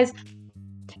bad guys.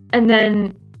 And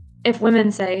then if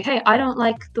women say, hey, I don't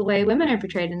like the way women are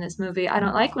portrayed in this movie. I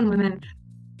don't like when women,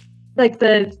 like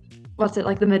the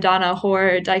Madonna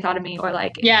horror dichotomy, or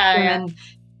like women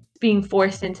being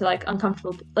forced into like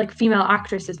uncomfortable, like female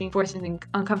actresses being forced into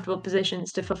uncomfortable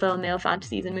positions to fulfill male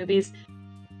fantasies in movies.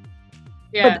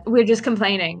 Yeah. But we're just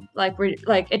complaining. Like we're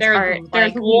like, it's art.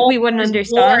 Like we wouldn't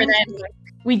understand.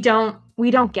 We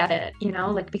don't get it, you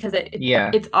know, like because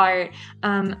it's art.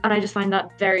 And I just find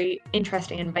that very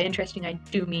interesting, and by interesting I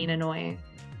do mean annoying.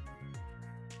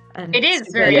 And it is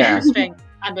very interesting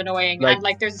and annoying. Like, and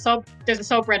like there's a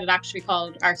subreddit actually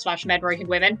called r/men writing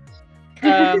women.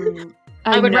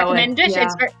 I would recommend it. Yeah.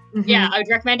 It's very, I would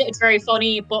recommend it. It's very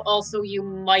funny, but also you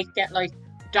might get like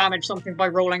damage something by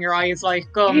rolling your eyes like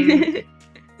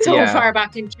so far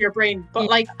back into your brain. But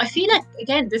like I feel like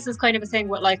again this is kind of a thing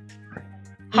with like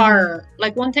horror.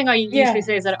 Like one thing I usually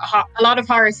say is that a lot of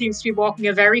horror seems to be walking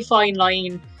a very fine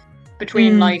line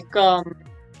between like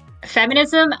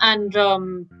feminism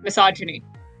and misogyny.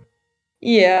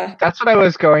 Yeah, that's what I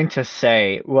was going to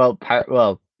say. Well, I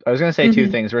was going to say two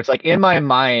things. Where it's like in my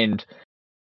mind,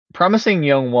 Promising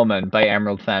Young Woman by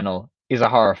Emerald Fennell is a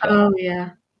horror film. Oh yeah,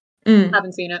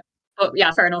 haven't seen it, but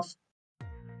yeah, fair enough.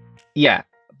 Yeah,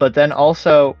 but then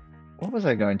also, what was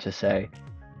I going to say?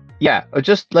 Yeah,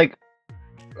 just like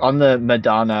on the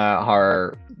Madonna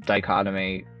horror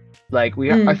dichotomy, like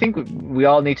I think we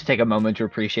all need to take a moment to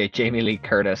appreciate Jamie Lee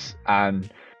Curtis and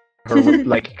her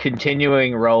like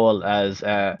continuing role as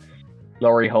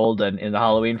Laurie Holden in the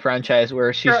Halloween franchise,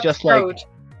 where she's just like,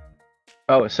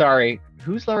 oh, sorry,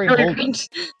 who's Laurie Holden?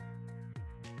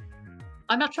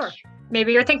 I'm not sure.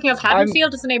 Maybe you're thinking of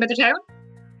Haddonfield as the name of the town?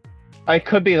 I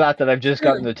could be that I've just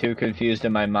gotten the two confused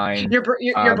in my mind.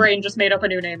 Your brain just made up a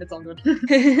new name. It's all good.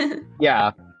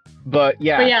 Yeah, but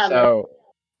so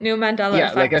new Mandela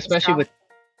effect. Like especially with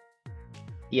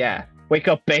wake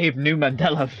up, babe. New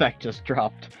Mandela effect just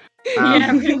dropped.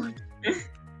 But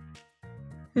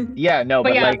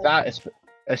like that,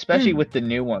 especially with the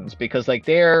new ones, because like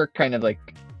they're kind of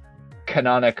like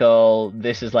canonical.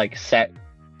 This is like set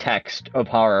text of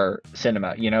horror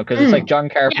cinema, you know, because it's like John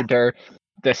Carpenter.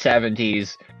 The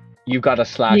 70s, you've got a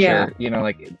slasher, you know,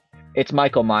 like it's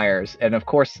Michael Myers, and of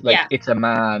course like it's a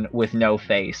man with no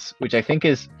face, which I think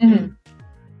is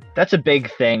that's a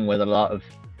big thing with a lot of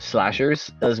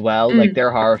slashers as well. Like they're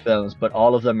horror films, but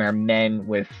all of them are men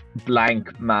with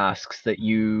blank masks that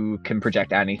you can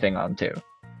project anything onto.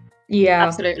 Yeah,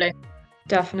 absolutely,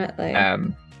 definitely.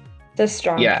 The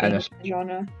strong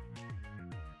genre.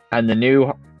 And the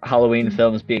new Halloween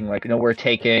films being like, no, we're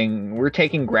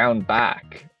taking ground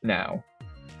back now.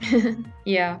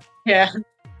 Yeah.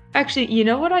 Actually, you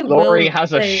know what Laurie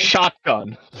has a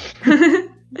shotgun.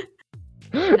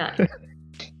 Nice.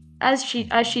 As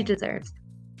she deserves.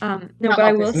 But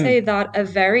I will say that a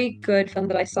very good film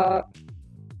that I saw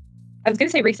I was going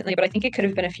to say recently, but I think it could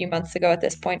have been a few months ago at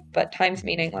this point, but time's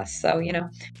meaningless, so, you know.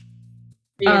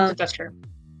 Yeah, that's true.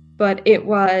 But it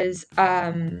was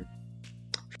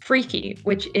Freaky,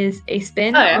 which is a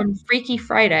spin on Freaky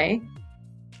Friday,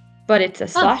 but it's a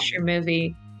slasher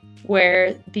movie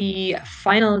where the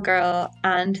final girl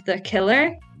and the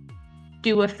killer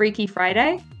do a Freaky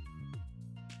Friday.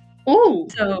 Ooh.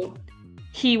 So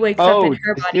he wakes up in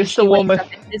her body. Is this the one with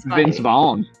Vince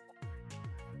Vaughn?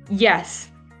 Yes.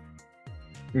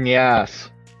 Yes.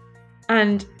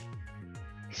 And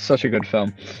such a good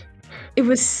film. It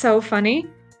was so funny.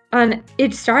 And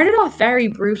it started off very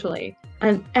brutally.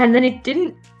 And then it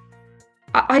didn't.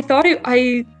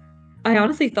 I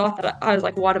honestly thought that I was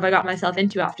like, what have I got myself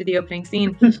into after the opening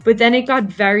scene? But then it got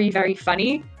very, very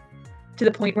funny to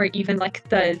the point where even like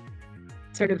the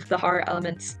sort of the horror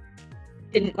elements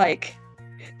didn't like,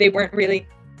 they weren't really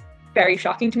very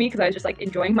shocking to me because I was just like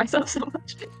enjoying myself so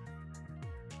much.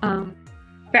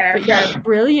 Fair. But yeah,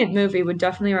 brilliant movie. Would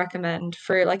definitely recommend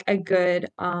for like a good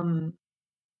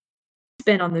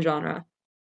spin on the genre.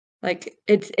 Like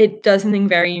it does something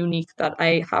very unique that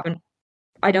I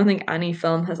don't think any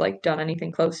film has like done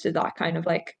anything close to that kind of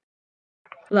like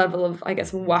level of, I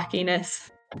guess,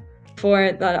 wackiness for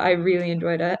it, that I really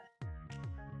enjoyed it.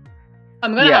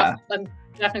 I'm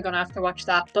definitely gonna have to watch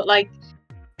that. But like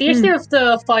the issue of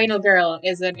the final girl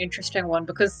is an interesting one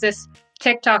because this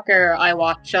TikToker I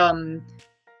watch,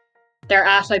 their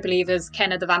I believe is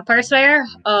Kenna the Vampire Slayer.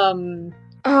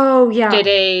 Oh yeah.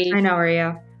 I know her,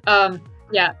 yeah.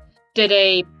 Did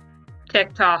a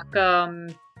TikTok,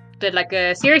 did like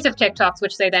a series of TikToks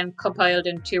which they then compiled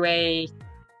into a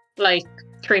like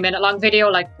 3-minute long video,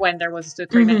 like when there was the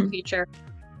 3-minute feature.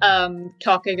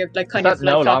 Talking of like kind of like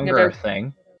no talking longer about a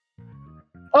thing.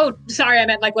 Oh, sorry, I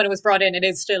meant like when it was brought in, it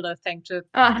is still a thing to the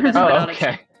best of my knowledge.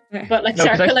 Okay. But like, no,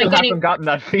 sorry, I still like haven't gotten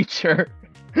that feature.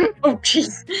 Oh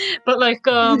jeez. But like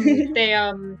they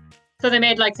so they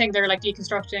made like thing they're like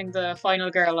deconstructing the final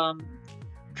girl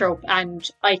trope, and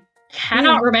I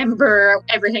cannot remember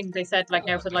everything they said like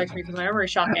now for the life of me because my memory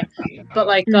is shocking. But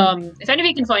like if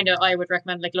anybody can find it, I would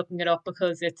recommend like looking it up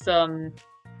because it's a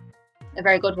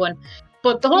very good one.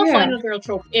 But the whole final girl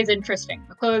trope is interesting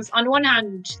because on one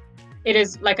hand it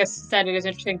is, like I said, it is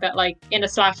interesting that like in a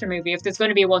slasher movie, if there's going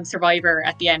to be one survivor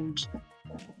at the end,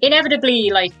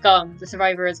 inevitably like the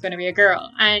survivor is going to be a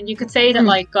girl, and you could say that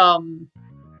like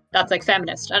that's like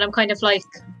feminist, and I'm kind of like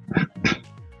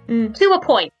to a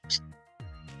point.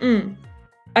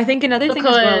 I think another thing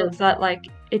as well is that like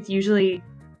it's usually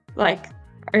like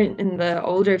in the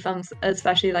older films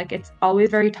especially, like it's always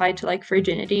very tied to like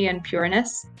virginity and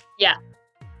pureness. Yeah.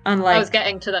 And like I was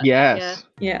getting to that. Yes.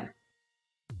 Yeah.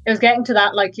 It was getting to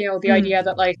that, like, you know, the idea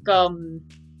that like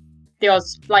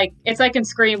there's like it's like in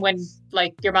Scream when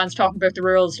like your man's talking about the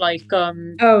rules, like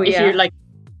if you like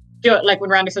do it, like when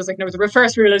Randy says like no, the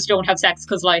first rule is don't have sex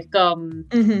because like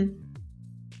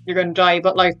you're gonna die,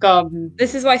 but like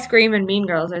this is why Scream and Mean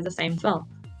Girls are the same film.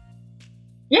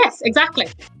 Yes, exactly.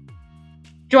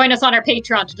 Join us on our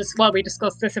Patreon while we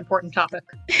discuss this important topic.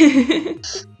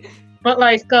 But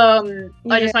like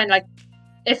I just find like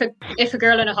if a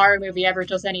girl in a horror movie ever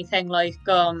does anything like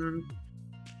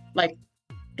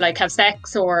have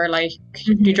sex or like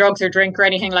do drugs or drink or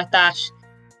anything like that,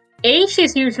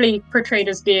 she's usually portrayed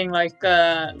as being like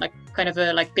kind of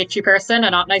a like bitchy person,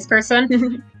 a not nice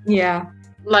person. Yeah.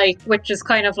 Like, which is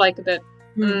kind of like a bit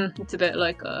it's a bit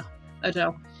like I don't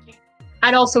know.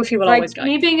 And also she will like, always die.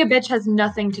 Me being a bitch has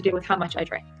nothing to do with how much I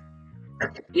drink.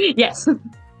 Yes.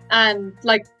 And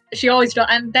like she always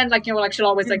and then like, you know, like she'll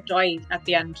always like die at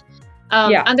the end.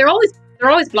 And they're always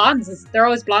blondes. They're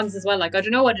always blondes as well. Like I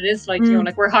don't know what it is, like you know,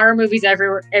 like we're horror movies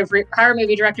everywhere, every horror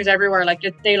movie directors everywhere, like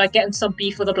they like getting some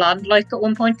beef with a blonde like at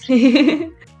one point.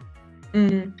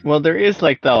 Well, there is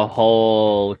like the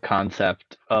whole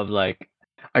concept of like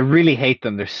I really hate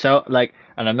them. They're so like,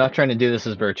 and I'm not trying to do this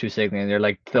as virtue signaling. They're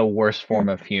like the worst form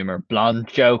of humor. Blonde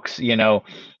jokes, you know,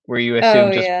 where you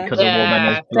assume because a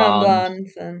woman is blonde.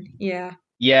 And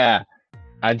yeah,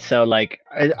 and so like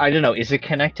I don't know. Is it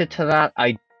connected to that?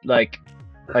 I could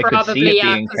see it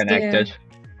being connected.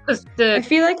 I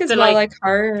feel like as well, like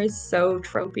horror is so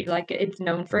tropey. Like it's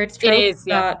known for its tropes. It is,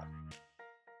 that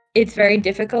it's very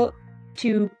difficult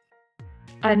to.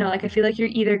 I don't know, like I feel like you're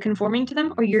either conforming to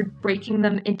them or you're breaking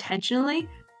them intentionally,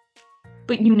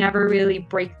 but you never really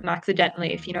break them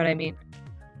accidentally, if you know what I mean.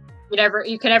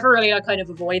 You can never really like, kind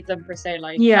of avoid them per se,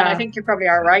 like. Yeah. And I think you probably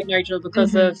are right, Nigel,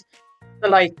 because of the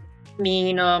like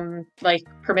mean, like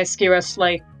promiscuous,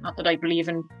 like not that I believe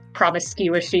in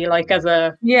promiscuity, like as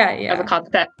a as a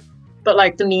concept, but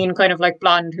like the mean kind of like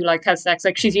blonde who like has sex,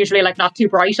 like she's usually like not too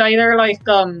bright either, like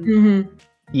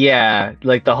Yeah,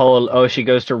 like the whole she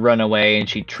goes to run away and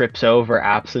she trips over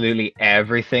absolutely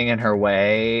everything in her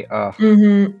way.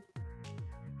 Mm-hmm.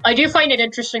 I do find it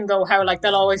interesting though how like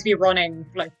they'll always be running,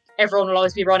 like everyone will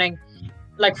always be running,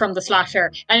 like from the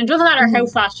slasher, and it doesn't matter how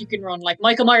fast you can run. Like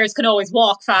Michael Myers can always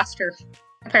walk faster,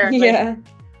 apparently. Yeah.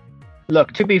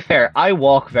 Look, to be fair, I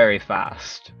walk very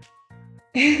fast.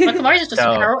 Michael Myers is just a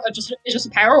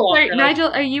power walker. Wait, like. Nigel,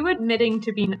 are you admitting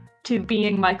to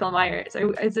being Michael Myers?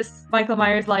 Is this Michael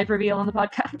Myers live reveal on the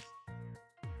podcast?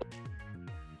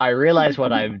 I realize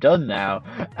what I've done now.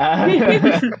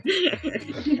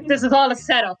 This is all a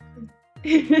setup.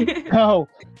 No.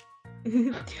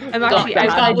 I'm actually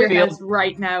outside your house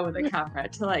right now with a camera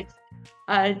to like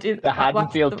do the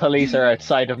Haddonfield police are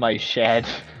outside of my shed.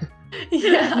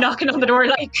 Yeah. Knocking on the door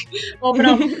like open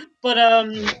up. But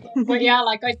yeah,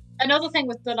 like another thing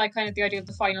with the like kind of the idea of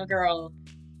the final girl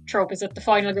trope is that the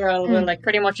final girl will like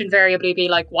pretty much invariably be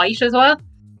like white as well.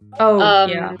 Oh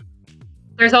yeah.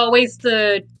 There's always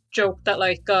the joke that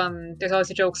like there's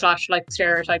always a joke / like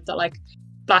stereotype that like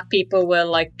black people will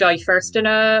like die first in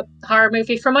a horror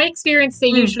movie. From my experience, they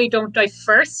usually don't die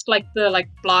first. Like the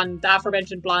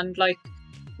aforementioned blonde like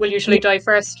will usually die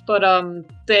first, but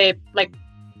they like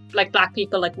black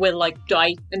people like will like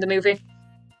die in the movie.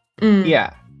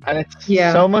 Yeah, and it's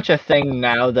so much a thing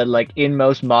now that like in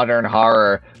most modern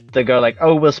horror they go like,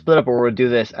 oh, we'll split up or we'll do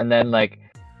this, and then like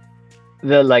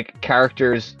the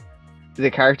characters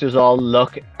all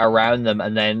look around them,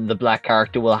 and then the black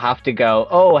character will have to go,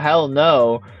 oh hell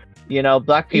no,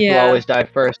 black people always die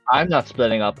first, I'm not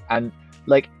splitting up. And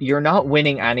like you're not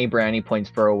winning any brownie points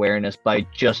for awareness by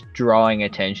just drawing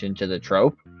attention to the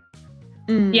trope.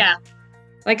 Yeah,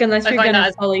 like unless you're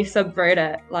gonna fully subvert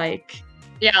it, like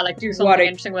like do something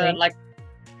interesting with it, like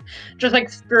just like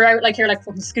screw out like you're like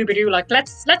fucking Scooby-Doo, like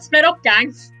let's split up,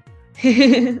 gang.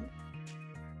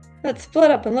 Let's split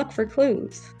up and look for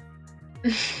clues.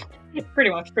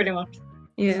 pretty much.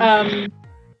 Yeah.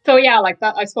 So yeah, like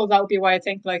that. I suppose that would be why I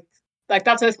think like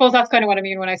that's. I suppose that's kind of what I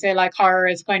mean when I say like horror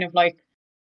is kind of like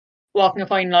walking a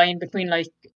fine line between like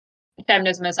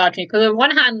feminism and misogyny. Because on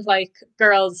one hand, like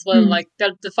girls will like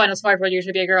the final survivor will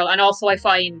usually be a girl, and also I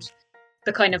find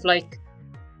the kind of like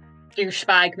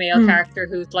douchebag male character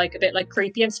who's like a bit like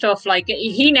creepy and stuff. Like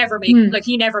he never makes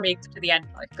it to the end.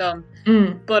 Like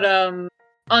but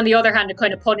on the other hand, it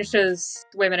kind of punishes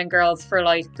women and girls for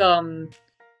like I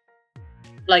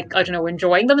don't know,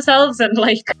 enjoying themselves and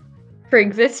like for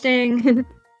existing.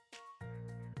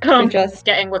 Just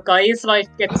getting with guys, like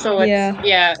it's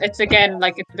it's again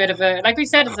like it's a bit of a, like we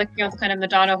said, it's like the kind of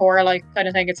Madonna horror like kind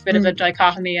of thing. It's a bit of a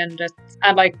dichotomy, and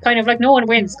like kind of like no one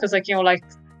wins because like like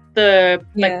the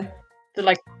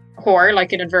like horror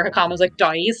like in inverted commas like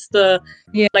dies,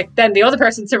 like then the other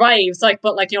person survives, like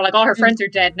but like like all her friends are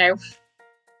dead now.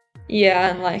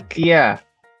 Yeah, and like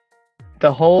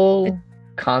the whole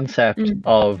concept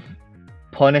of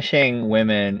punishing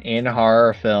women in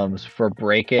horror films for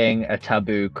breaking a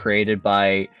taboo created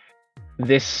by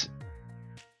this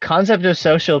concept of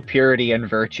social purity and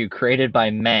virtue created by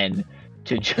men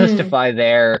to justify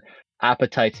their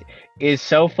appetites is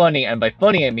so funny, and by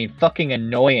funny I mean fucking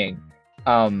annoying.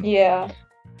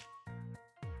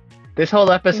 This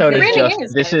whole episode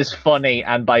this is funny,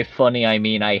 and by funny I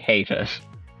mean I hate it.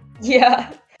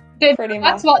 Yeah, pretty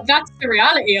much. That's the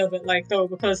reality of it, like though,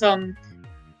 because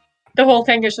the whole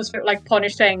thing is just like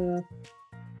punishing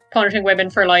women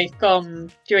for like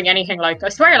doing anything. Like I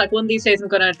swear, like one of these days I'm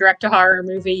gonna direct a horror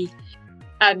movie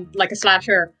and like a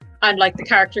slasher, and like the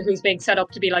character who's being set up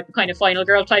to be like the kind of final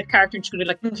girl type character, and she's gonna be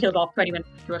like killed off 20 minutes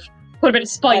into it. Put a bit of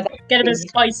spice, get a bit of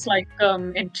spice, like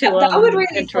into that would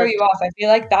really throw you off. I feel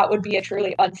like that would be a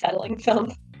truly unsettling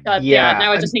film. Now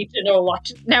I just need to know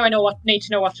what. Now I need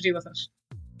to know what to do with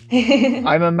it.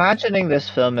 I'm imagining this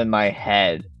film in my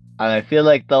head, and I feel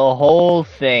like the whole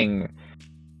thing,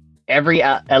 every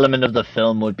element of the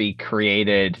film would be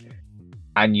created,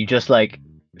 and you just like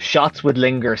shots would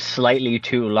linger slightly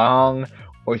too long,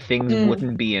 or things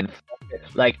wouldn't be in.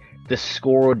 Like the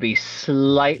score would be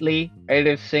slightly out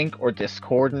of sync or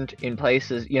discordant in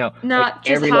places. Not like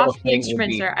just half the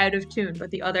instruments are out of tune, but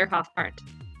the other half aren't.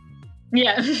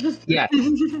 Yeah. Yeah.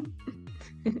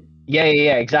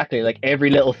 Yeah, exactly. Like every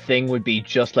little thing would be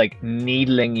just like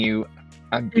needling you,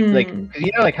 and like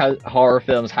like how horror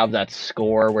films have that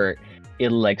score where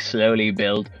it'll like slowly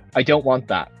build. I don't want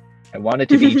that. I want it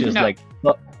to be just like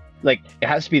it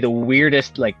has to be the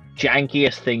weirdest, like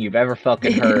jankiest thing you've ever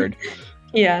fucking heard.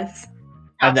 Yes.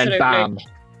 And absolutely. Then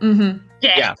bam.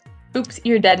 Yeah. Oops,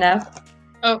 you're dead now.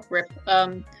 Oh, rip.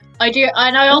 I do,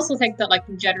 and I also think that, like,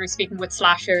 generally speaking, with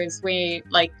slashers, we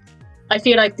like I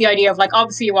feel like the idea of like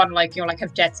obviously you want to like like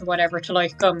have deaths and whatever to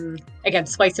like again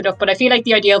spice it up, but I feel like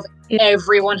the idea of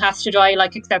everyone has to die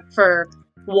like except for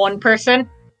one person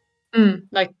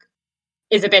like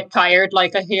is a bit tired.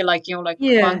 Like I feel like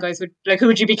come on guys, who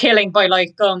would you be killing by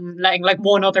like letting like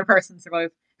one other person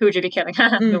survive? Who would you be killing?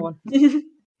 No one.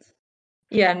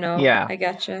 Yeah, no. Yeah. I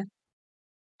getcha.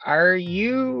 Are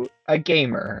you a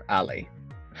gamer, Ali?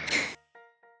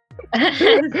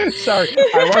 Sorry,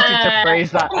 I wanted to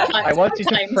phrase that. I want you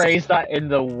to phrase that in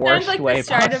the worst Sounds like way the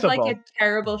start possible. of like a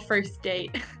terrible first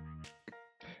date.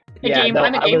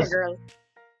 I'm a gamer girl.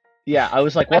 Yeah, I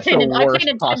was like, what's the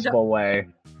worst possible way?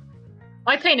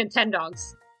 I play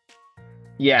Nintendogs.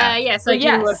 Yeah. So I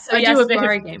do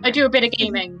a bit of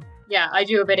gaming. Yeah, I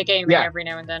do a bit of gaming Yeah. every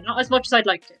now and then. Not as much as I'd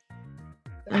like to.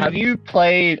 Have you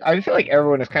played? I feel like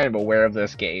everyone is kind of aware of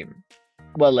this game.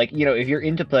 Well, like, if you're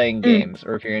into playing games,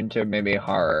 or if you're into maybe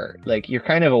horror, like, you're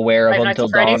kind of aware of Five Nights Until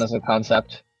at Freddy's? Dawn as a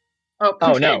concept.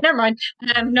 Oh no. Never mind.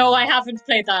 No, I haven't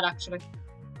played that actually.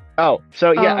 Oh,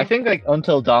 so yeah, Oh. I think like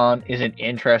Until Dawn is an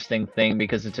interesting thing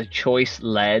because it's a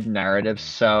choice-led narrative.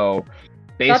 So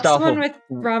based That's off the one of with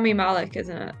Rami Malek,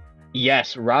 isn't it?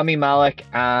 yes, Rami Malek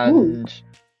and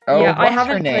yeah, I what's her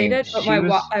haven't name? played it, but She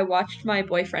was- I watched my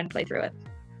boyfriend play through it,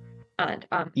 and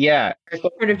yeah,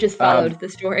 sort of just followed the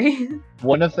story.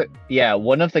 one of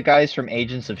the guys from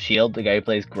Agents of Shield, the guy who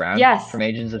plays Grant Yes. from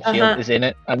Agents of Uh-huh. Shield, is in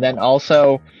it, and then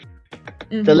also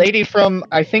the lady from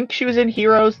I think she was in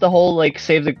Heroes, the whole like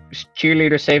save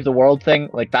the world thing.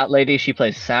 Like that lady, she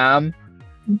plays Sam.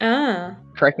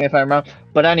 Correct me if I'm wrong,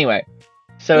 but anyway,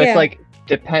 so Yeah. it's like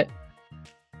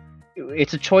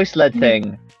it's a choice-led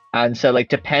thing, and so like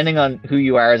depending on who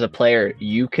you are as a player,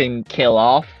 you can kill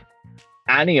off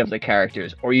any of the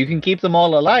characters, or you can keep them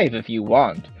all alive if you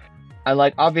want. And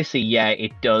like obviously, yeah,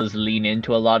 it does lean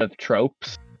into a lot of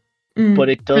tropes, but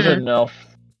it does enough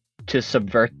to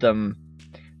subvert them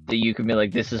that you can be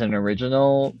like, this is an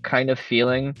original kind of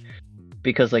feeling,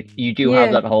 because like you do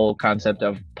have that whole concept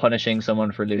of punishing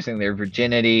someone for losing their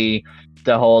virginity,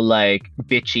 the whole like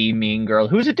bitchy mean girl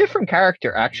who's a different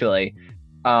character actually,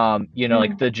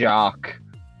 like the jock,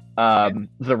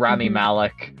 the Rami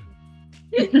Malek.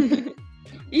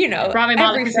 Rami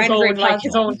Malek is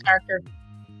his own character.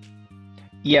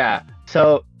 Yeah,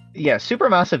 so yeah,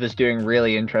 Supermassive is doing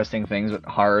really interesting things with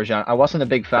horror genre. I wasn't a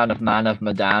big fan of Man of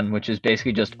Medan, which is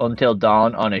basically just Until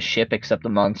Dawn on a ship, except the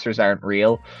monsters aren't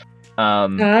real.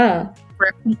 Yeah,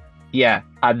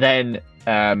 and then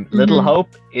Little Hope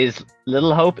is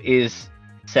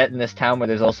set in this town where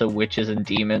there's also witches and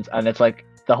demons, and it's like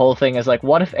the whole thing is like,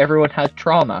 what if everyone had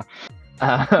trauma?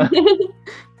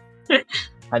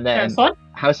 And then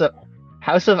House of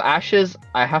Ashes,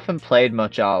 I haven't played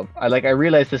much of. I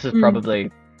realize this is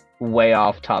probably way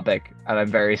off topic, and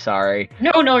I'm very sorry.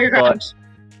 No, you're grand.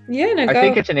 Yeah, no, I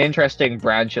think it's an interesting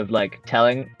branch of like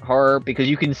telling horror, because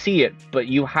you can see it, but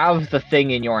you have the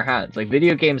thing in your hands. Like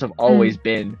video games have always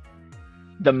been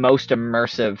the most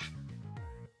immersive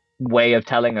way of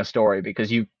telling a story,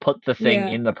 because you put the thing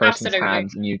in the person's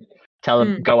hands and you tell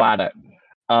them go at it.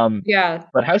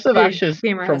 But House of Ashes,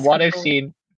 from what I've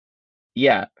seen,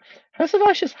 House of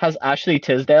Ashes has Ashley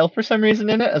Tisdale for some reason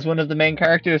in it as one of the main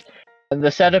characters, and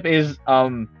the setup is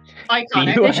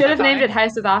iconic. They should have named it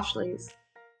House of Ashleys.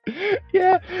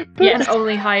 Yeah, and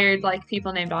only hired like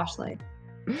people named Ashley.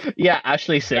 Yeah,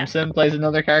 Ashley Simpson plays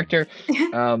another character.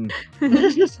 No,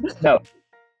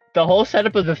 the whole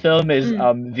setup of the film is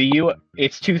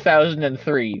it's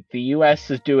 2003. The U.S.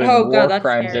 is doing war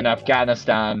crimes in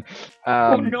Afghanistan.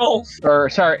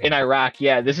 In Iraq.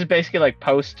 Yeah, this is basically like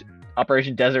post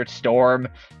Operation Desert Storm.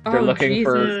 They're looking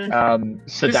for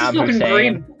Saddam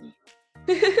Hussein.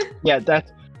 Yeah,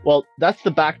 that's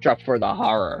the backdrop for the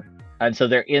horror. And so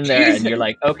they're in there, and you're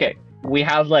like, okay, we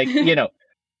have like,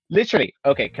 literally,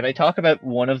 okay, can I talk about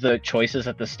one of the choices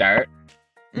at the start?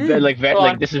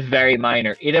 This is very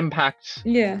minor. It impacts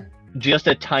just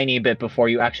a tiny bit before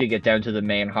you actually get down to the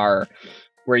main horror,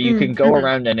 where you can go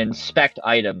around and inspect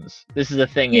items. This is a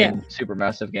thing in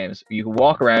Supermassive games. You can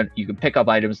walk around, you can pick up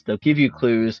items, they'll give you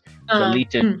clues, they'll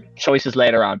lead to choices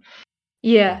later on.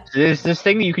 Yeah. So there's this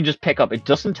thing that you can just pick up. It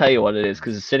doesn't tell you what it is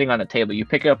because it's sitting on a table. You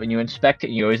pick it up and you inspect it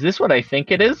and you go, is this what I think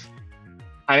it is?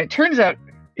 And it turns out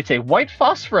it's a white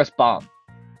phosphorus bomb.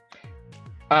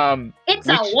 It's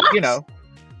a what?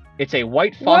 It's a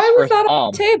white phosphorus Why was that bomb.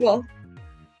 on the table?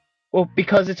 Well,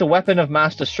 because it's a weapon of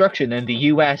mass destruction and the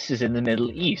US is in the Middle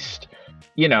East.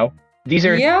 These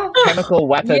are chemical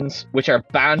weapons which are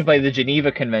banned by the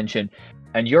Geneva Convention.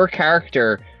 And your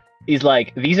character is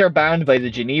like, these are banned by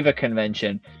the Geneva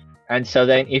Convention, And so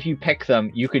then if you pick them,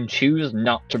 you can choose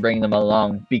not to bring them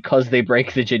along because they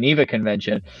break the Geneva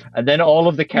Convention. And then all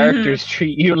of the characters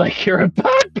treat you like you're a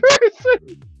bad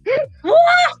person.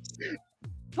 What?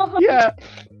 Yeah.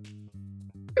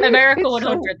 America It's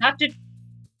 100. That did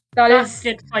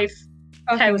Fucking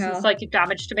 5,000 hell. psychic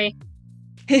damage to me.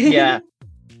 Yeah.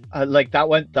 Like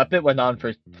that bit went on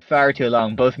for far too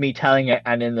long, both me telling it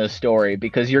and in the story,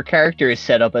 because your character is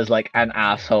set up as like an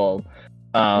asshole.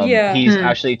 Yeah. He's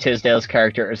Ashley Tisdale's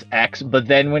character as X, but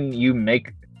then when you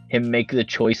make him make the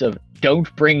choice of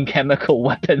don't bring chemical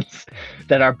weapons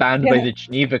that are banned by the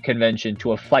Geneva Convention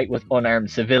to a fight with unarmed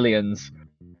civilians,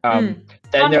 then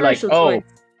they're like, Controversial choice.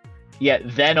 yeah,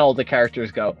 then all the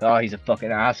characters go, oh, he's a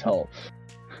fucking asshole.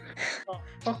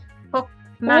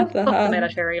 Man, What the fuck hell? the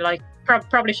military. Like,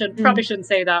 probably shouldn't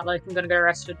say that. Like, I'm gonna get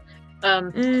arrested.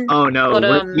 Oh no,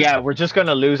 But, we're just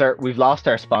gonna we've lost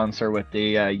our sponsor with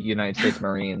the United States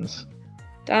Marines.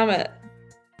 Damn it.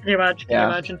 Can you imagine? Yeah. Can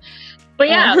you imagine? But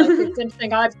yeah, like, it's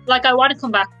interesting. I want to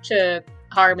come back to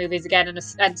horror movies again,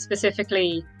 and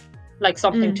specifically like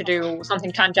something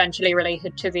tangentially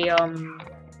related to the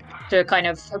to kind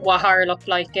of what horror looked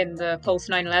like in the post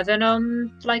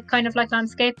 9/11 like kind of like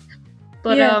landscape.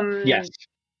 But Yes.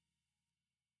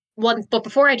 but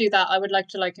before I do that, I would like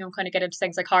to kind of get into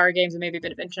things like horror games and maybe a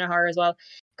bit of internet horror as well.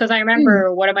 Because I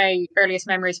remember one of my earliest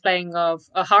memories playing of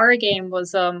a horror game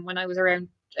was when I was around.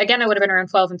 Again, I would have been around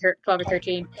 12 or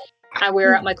 13, and we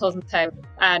were at my cousin's house.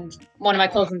 And one of my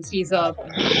cousins, he's 11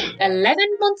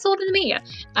 months older than me,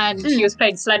 and he was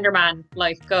playing Slender Man,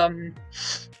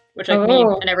 which I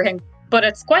meme and everything. But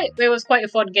it was quite a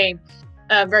fun game,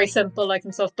 very simple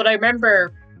and stuff. But I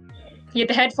remember he had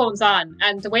the headphones on,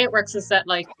 and the way it works is that,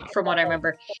 from what I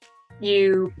remember,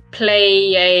 you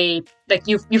play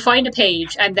you find a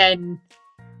page, and then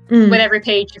with every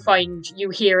page you find,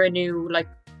 you hear a new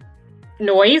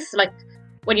noise. Like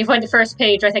when you find the first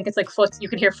page, I think it's you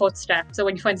can hear footsteps. So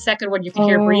when you find the second one, you can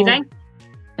hear breathing,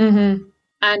 and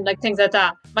things like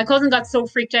that. My cousin got so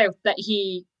freaked out that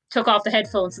he took off the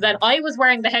headphones. So then I was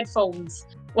wearing the headphones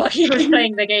while he was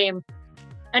playing the game,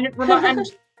 and what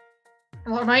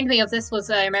reminded me of this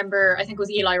was, I remember, I think it was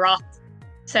Eli Roth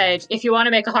said, if you want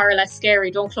to make a horror less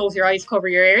scary, don't close your eyes, cover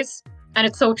your ears. And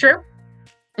it's so true.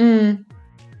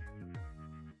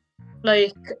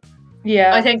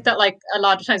 Yeah. I think that a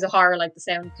lot of times with horror, the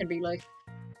sound can be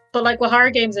but with horror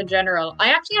games in general, I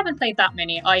actually haven't played that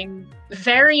many. I'm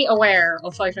very aware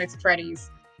of Five Nights at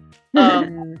Freddy's. Yeah.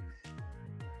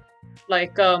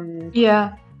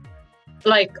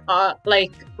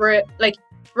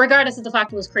 Regardless of the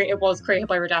fact it was created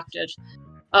by Redacted.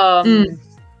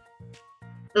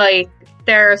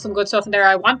 There are some good stuff in there.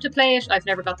 I want to play it. I've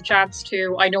never got the chance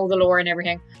to. I know the lore and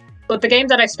everything. But the game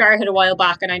that I started a while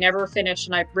back and I never finished,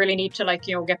 and I really need to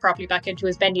get properly back into,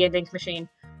 is Bendy and Ink Machine,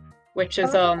 which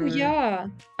is yeah.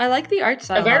 I like the art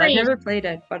style. I've never played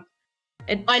it, but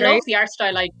I love the art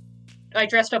style. I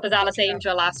dressed up as Alice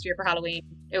Angel last year for Halloween.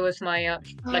 It was my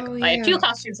I had 2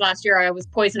 costumes last year. I was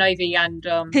Poison Ivy and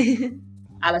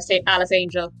Alice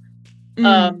Angel.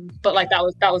 But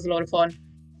that was a lot of fun.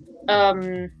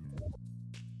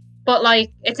 But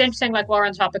it's interesting, while we're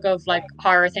on topic of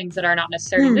horror things that are not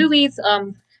necessarily movies.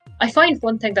 I find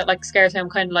one thing that scares me. I'm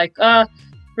kind of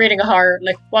reading a horror,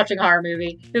 watching a horror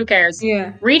movie. Who cares?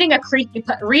 Yeah. Reading a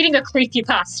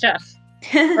creepypasta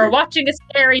or watching a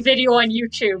scary video on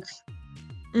YouTube.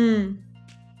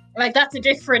 That's a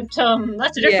different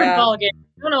ballgame.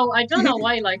 I don't know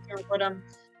why, but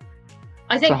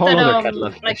I think it's a whole that other kettle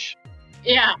of fish.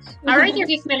 yeah. Are either of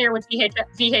you familiar with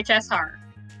VHS horror?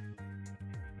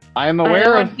 I'm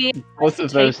aware of both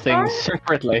of those things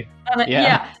separately.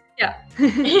 Yeah.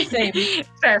 Same.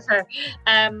 Fair.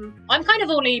 I'm kind of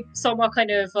only somewhat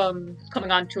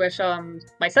coming onto it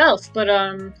myself, but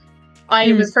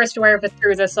I was first aware of it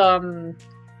through this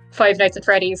Five Nights at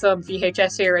Freddy's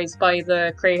VHS series by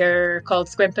the creator called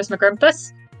Squimpus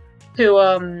McGrumpus, who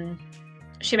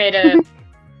she made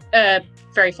a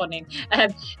very fun name.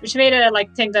 She made a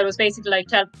thing that was basically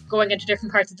going into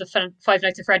different parts of the Five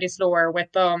Nights at Freddy's lore with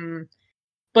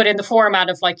but in the format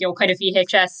of kind of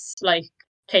VHS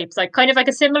tapes, kind of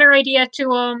a similar idea to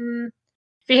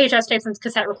VHS tapes and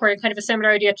cassette recording, kind of a similar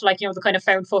idea to the kind of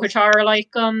found footage horror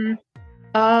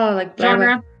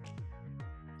genre.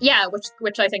 Yeah,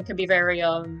 which I think can be very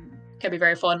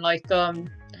fun,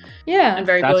 yeah, and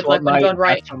very that's good what when done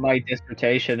right. That's what my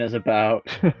dissertation is about.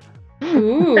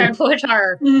 Ooh. Found footage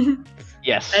horror.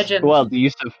 Yes. Legend. Well, the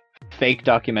use of fake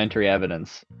documentary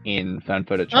evidence in found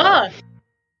footage horror.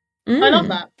 I love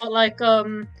that. But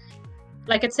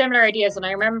it's similar ideas, and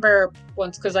I remember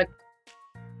once because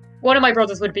one of my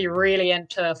brothers would be really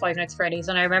into Five Nights at Freddy's,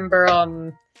 and I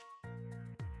remember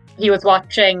he was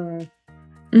watching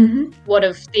one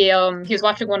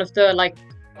of the like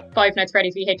Five Nights at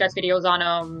Freddy's VHS videos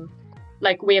on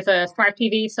like we have a smart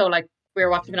TV, so like we were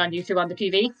watching it on YouTube on the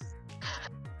TV.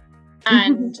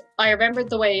 And I remembered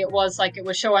the way it was, like it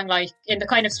was showing like in the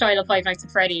kind of style of Five Nights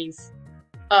at Freddy's.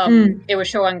 It was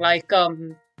showing like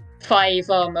 5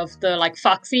 of the like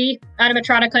Foxy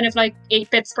animatronic kind of like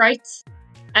 8-bit sprites.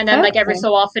 And then like every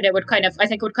so often it would kind of, I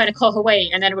think it would kind of cut away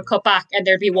and then it would cut back and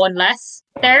there'd be one less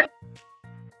there.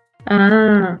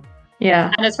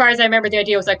 Yeah. And as far as I remember, the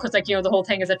idea was like, because like, you know, the whole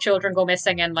thing is that children go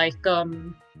missing and like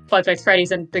Five Nights at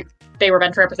Freddy's and they were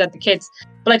meant to represent the kids.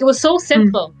 But like it was so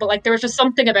simple, but like there was just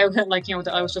something about it, like, you know,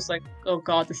 that I was just like, oh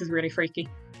god, this is really freaky.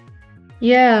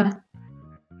 Yeah.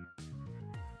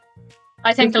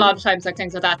 I think a lot of times like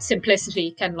things like that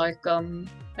simplicity can like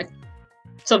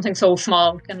something so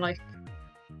small can like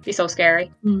be so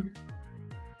scary.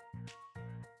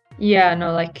 Yeah,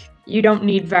 no, like you don't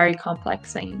need very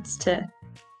complex things to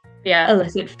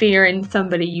elicit fear in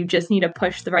somebody. You just need to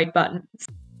push the right buttons.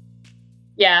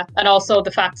 Yeah, and also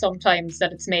the fact sometimes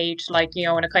that it's made like, you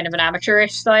know, in a kind of an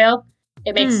amateurish style,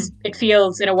 it makes it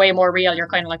feels in a way more real. You're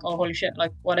kind of like, oh holy shit,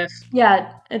 like what if?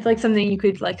 Yeah, it's like something you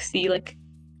could like see like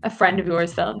a friend of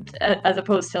yours filmed, as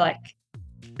opposed to like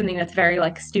something that's very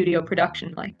like studio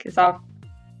production. Like it's all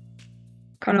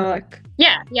kind of like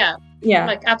yeah,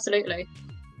 like absolutely.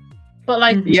 But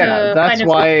like that's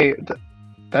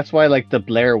why like the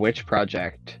Blair Witch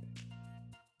Project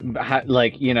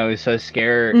like, you know, was so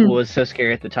scary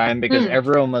at the time, because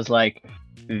everyone was like,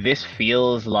 this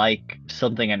feels like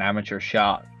something an amateur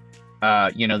shot.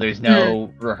 You know, there's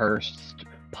no rehearsed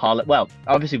well,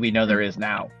 obviously we know there is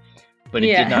now, but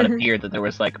it did not appear that there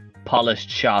was like polished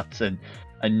shots and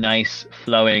a nice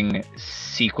flowing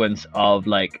sequence of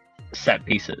like set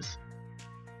pieces.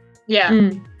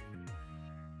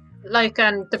 Like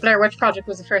the Blair Witch Project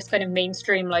was the first kind of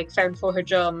mainstream like found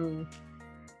footage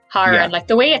horror, and like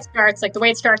the way it starts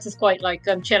is quite like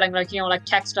chilling, like, you know, like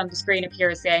text on the screen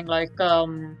appears saying like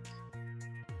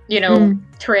you know,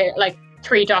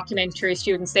 three documentary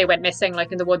students, they went missing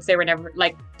like in the woods, they were never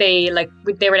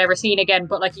seen again,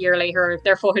 but like a year later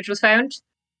their footage was found.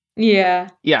 Yeah,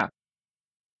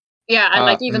 and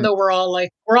like even though we're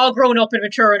all grown up and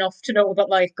mature enough to know that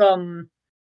like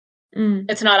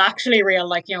it's not actually real,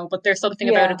 like, you know, but there's something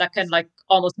about it that can like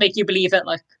almost make you believe it,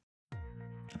 like.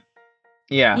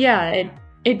 Yeah,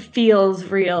 it feels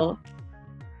real,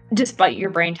 despite your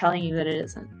brain telling you that it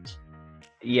isn't.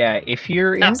 Yeah, if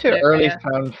you're into early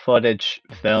found footage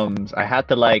films, I had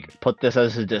to like put this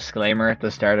as a disclaimer at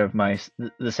the start of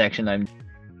the section I'm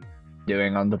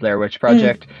doing on the Blair Witch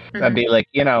Project. I'd be like,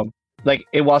 you know, like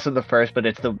it wasn't the first, but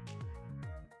it's the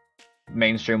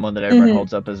mainstream one that everyone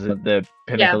holds up as the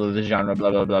pinnacle of the genre,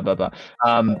 blah blah blah blah blah.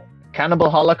 Cannibal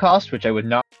Holocaust, which I would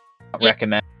not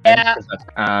recommend.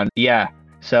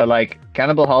 So like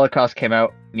Cannibal Holocaust came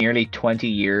out nearly 20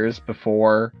 years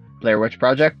before Blair Witch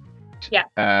Project.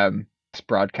 This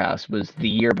broadcast was the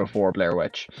year before Blair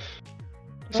Witch.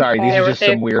 Sorry, these are just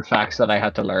some weird facts that I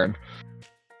had to learn.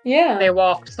 Yeah, they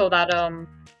walked so that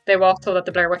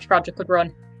the Blair Witch Project could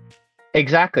run.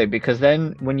 Exactly, because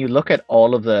then when you look at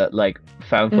all of the like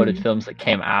found footage films that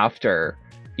came after,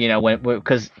 you know,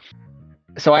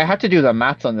 so I had to do the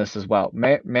maths on this as well.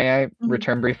 May I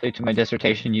return briefly to my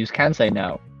dissertation? You can say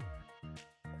no.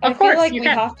 I feel like we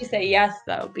have to say yes,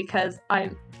 though, because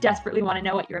I desperately want to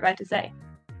know what you're about to say.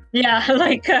 Yeah,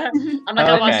 like I'm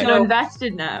not so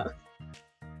invested now.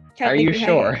 Are you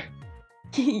sure?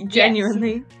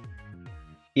 Genuinely.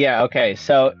 Yeah. Okay.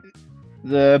 So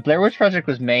the Blair Witch Project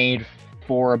was made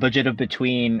for a budget of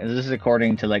between, this is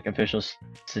according to like official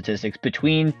statistics,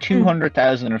 between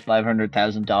 $200,000 or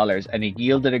 $500,000, and it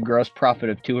yielded a gross profit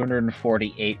of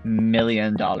 $248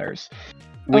 million,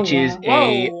 which is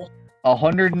a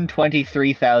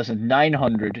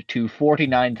 123,900 to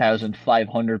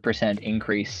 49,500%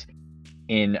 increase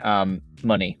in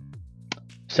money.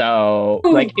 So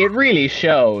like it really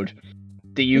showed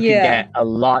that you can get a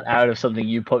lot out of something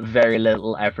you put very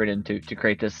little effort into to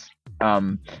create this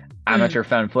amateur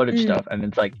found footage stuff. And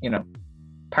it's like, you know,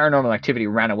 Paranormal Activity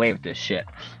ran away with this shit.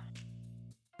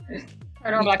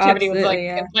 Paranormal Activity was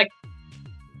like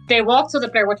they walked so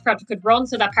that Blair Witch Project could run,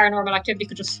 so that Paranormal Activity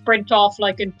could just sprint off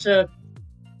like into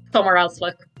somewhere else,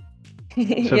 like.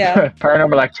 So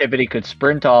Paranormal Activity could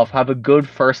sprint off, have a good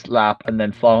first lap, and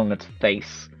then fall on its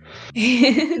face.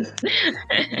 Rip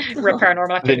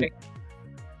Paranormal Activity.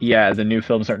 The new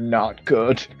films are not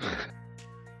good.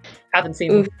 Haven't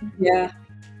seen them. Yeah.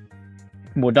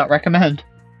 Would not recommend.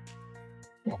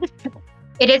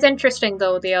 It is interesting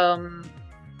though, the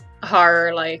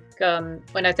horror, like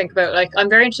when I think about, like, I'm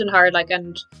very interested in horror, like,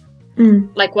 and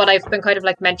like what I've been kind of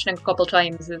like mentioning a couple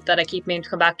times that I keep meaning to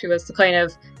come back to is the kind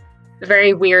of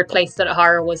very weird place that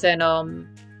horror was in,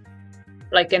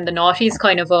 like in the noughties,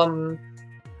 kind of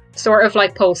sort of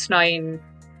like post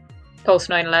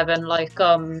 9/11, like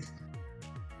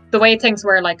the way things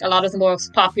were, like a lot of the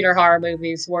most popular horror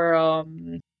movies were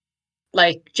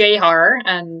like J-horror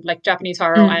and like Japanese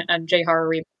horror and J-horror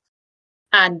remake.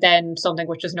 And then something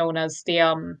which is known as the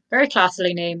very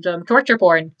classily named torture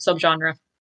porn subgenre.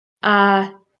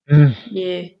 Yeah.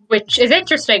 Which is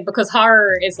interesting because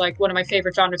horror is like one of my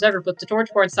favorite genres ever, but the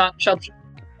torture porn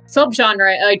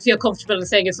subgenre, I'd feel comfortable in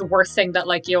saying is the worst thing that,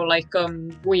 like, you know, like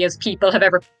we as people have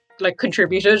ever like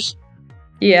contributed.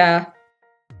 Yeah.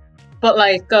 But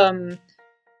like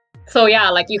so yeah,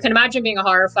 like you can imagine being a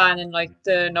horror fan and like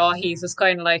the noughties was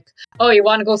kind of like, oh, you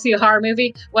want to go see a horror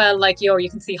movie? Well, like, you know, you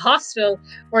can see Hostel,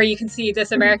 or you can see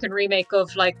this American remake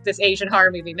of like this Asian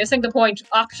horror movie. Missing the point,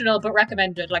 optional but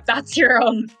recommended. Like that's your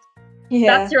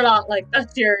that's your lot. Like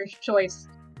that's your choice.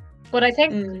 But I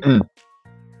think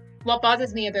what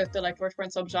bothers me about the like torture porn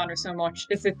subgenre so much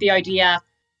is that the idea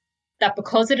that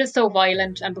because it is so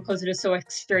violent and because it is so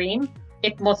extreme,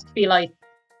 it must be like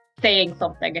saying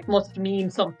something. It must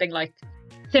mean something, like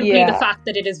simply the fact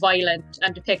that it is violent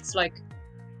and depicts like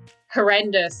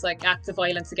horrendous like acts of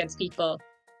violence against people,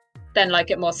 then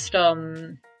like it must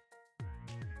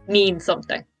mean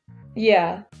something.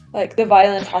 Yeah, like the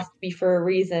violence has to be for a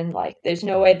reason. Like there's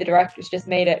no way the directors just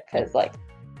made it because like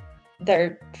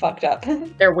they're fucked up.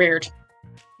 They're weird.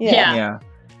 Yeah.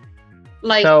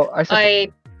 Like so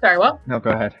sorry, what? No,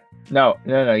 go ahead. No.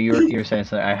 You were saying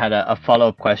something. I had a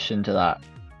follow-up question to that,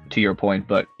 to your point,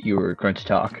 but you were going to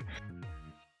talk.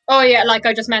 Oh yeah, like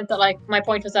I just meant that, like, my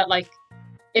point was that like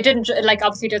it didn't, like,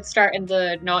 obviously did start in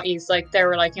the noughties. Like there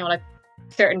were like, you know, like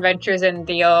certain ventures in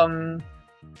the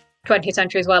 20th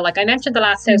century as well. Like I mentioned The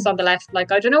Last House on the Left.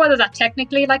 Like I don't know whether that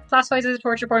technically like classifies as a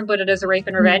torture porn, but it is a rape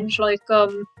and revenge, like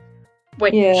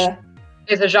which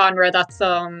is a genre that's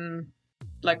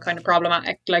like kind of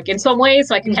problematic, like in some ways.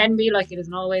 Like it can be, like it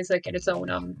isn't always, like in its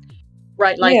own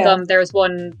right. Like there's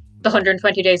one, The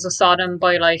 120 Days of Sodom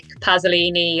by like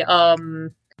Pasolini,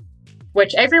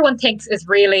 which everyone thinks is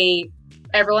really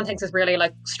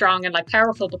like strong and like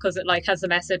powerful because it like has the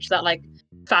message that like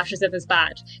fascism is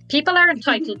bad. People are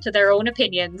entitled to their own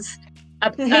opinions,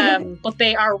 but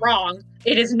they are wrong.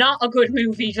 It is not a good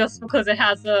movie just because it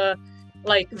has a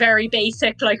like very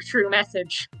basic like true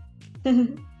message.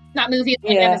 That movie is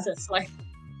my nemesis. Like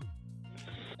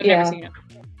I've never seen it.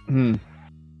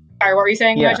 Sorry, what were you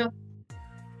saying, Nigel?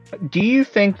 Do you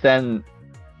think then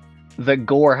that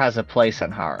gore has a place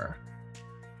in horror?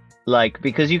 Like,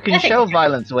 because you can show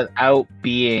violence without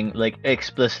being like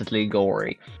explicitly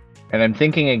gory. And I'm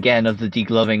thinking again of the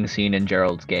degloving scene in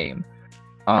Gerald's Game.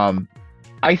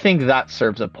 I think that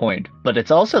serves a point, but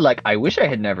it's also like, I wish I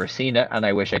had never seen it and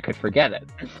I wish I could forget it.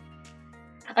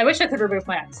 I wish I could remove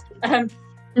my hands.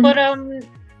 But I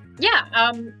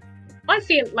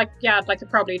feel like like it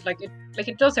probably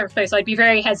it does have a place. I'd be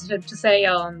very hesitant to say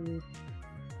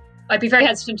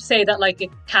that like it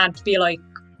can't be like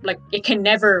it can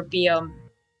never be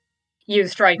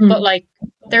used right. But like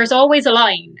there's always a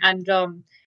line, and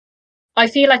I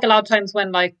feel like a lot of times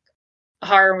when like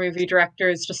horror movie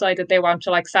directors decide that they want to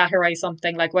like satirize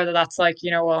something, like whether that's like, you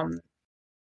know,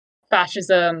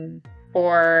 fascism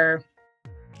or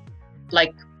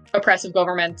like oppressive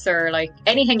governments or like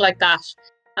anything like that,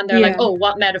 and they're like, oh,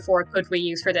 what metaphor could we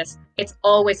use for this? It's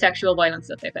always sexual violence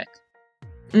that they pick.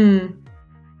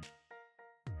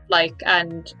 Like,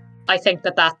 and I think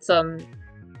that that's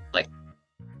like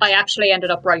I actually ended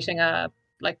up writing a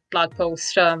like blog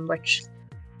post which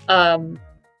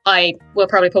I will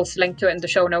probably post a link to it in the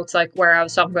show notes, like where I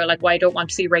was talking about like why I don't want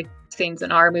to see rape scenes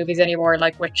in horror movies anymore,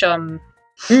 like which kind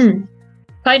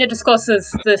of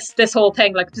discusses this whole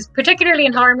thing, like just particularly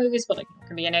in horror movies, but like it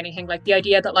can be in anything, like the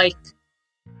idea that like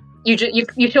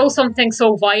you show something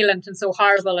so violent and so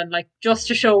horrible, and like just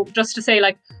to say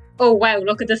like, oh wow,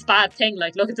 look at this bad thing,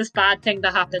 like look at this bad thing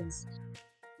that happens,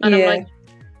 and I'm like,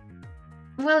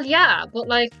 well yeah, but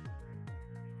like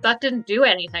that didn't do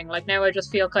anything. Like now I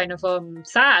just feel kind of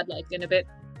sad, like and a bit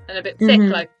sick.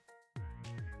 Like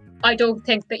I don't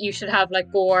think that you should have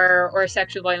like gore or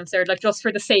sexual violence there, like just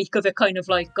for the sake of it kind of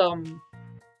like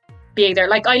being there.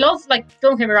 Like I love, like,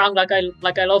 don't get me wrong, like I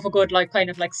love a good like kind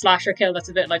of like slasher kill that's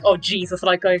a bit like, oh Jesus,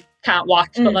 like I can't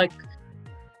watch, but like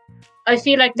I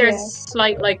feel like there's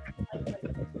slight like,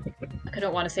 I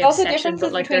don't want to say also obsession, differences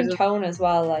but like between tone as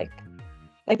well, like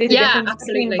there's a difference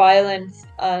between violence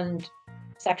and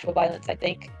sexual violence, I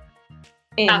think.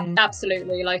 in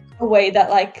absolutely, like a way that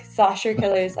like slasher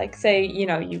killers, like say, you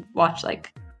know, you watch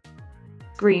like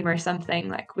Scream or something,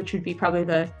 like which would be probably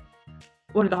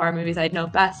one of the horror movies I'd know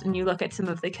best, and you look at some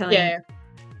of the killing,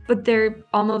 but they're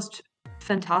almost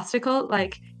fantastical.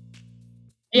 Like,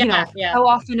 you know, how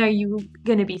often are you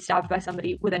gonna be stabbed by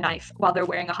somebody with a knife while they're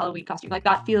wearing a Halloween costume? Like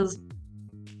that feels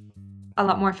a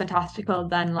lot more fantastical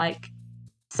than like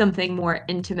something more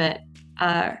intimate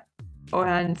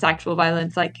and sexual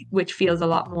violence, like which feels a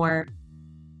lot more,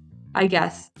 I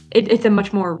guess it's a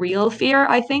much more real fear,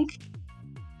 I think,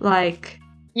 like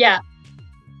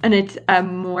and it's a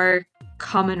more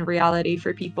common reality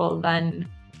for people than,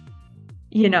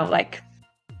 you know, like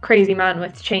crazy man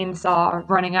with chainsaw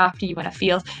running after you in a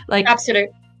field. Like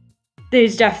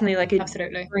there's definitely like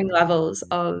differing levels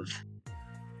of,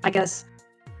 I guess,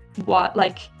 what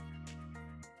like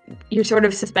your sort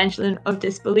of suspension of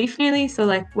disbelief nearly. So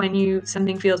like when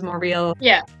something feels more real,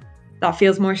 that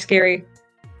feels more scary.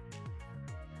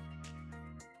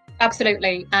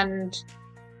 Absolutely. And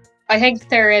I think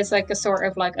there is like a sort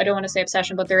of like, I don't want to say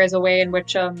obsession, but there is a way in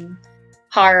which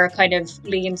horror kind of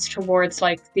leans towards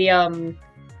like the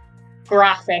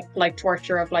graphic like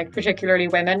torture of like particularly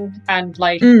women, and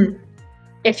like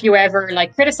if you ever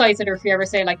like criticize it, or if you ever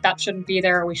say like that shouldn't be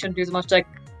there or we shouldn't do as much, like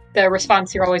the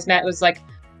response you're always met was like,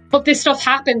 but this stuff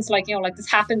happens, like, you know, like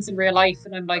this happens in real life.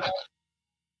 And I'm like,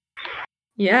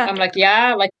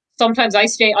 like sometimes I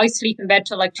sleep in bed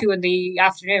till like 2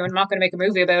 p.m. I'm not going to make a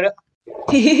movie about it.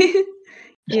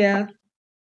 Yeah.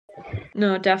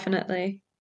 No, definitely.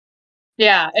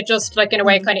 Yeah, it just like in a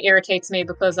way kind of irritates me,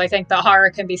 because I think that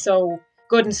horror can be so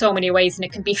good in so many ways, and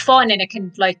it can be fun, and it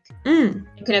can like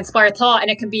it can inspire thought, and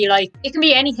it can be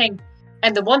anything.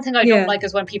 And the one thing I don't like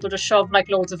is when people just shove like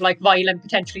loads of like violent,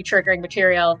 potentially triggering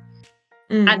material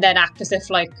and then act as if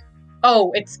like,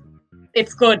 oh, it's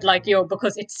good, like, you know,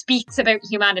 because it speaks about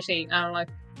humanity. And I'm like,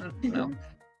 no.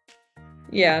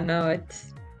 No,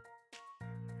 it's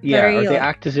or they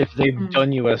act as if they've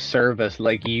done you a service.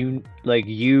 Like you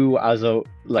as a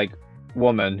like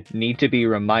woman need to be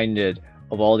reminded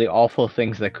of all the awful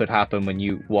things that could happen when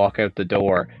you walk out the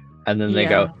door, and then they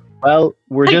go, well,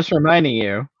 we're just reminding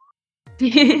you.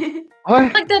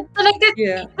 What?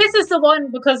 This is the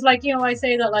one, because like, you know, I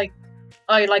say that like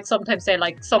I like sometimes say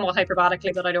like somewhat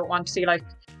hyperbolically that I don't want to see like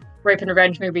rape and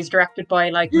revenge movies directed by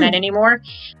like men anymore,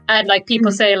 and like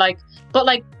people say like, but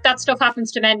like that stuff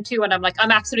happens to men too, and I'm like,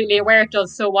 I'm absolutely aware it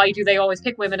does, so why do they always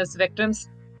pick women as the victims?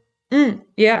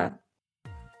 Yeah,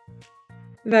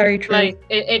 very true. Like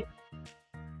it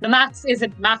the maths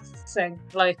isn't mathsing,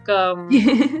 like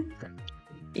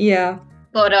yeah,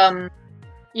 but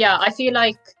I feel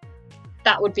like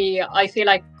I feel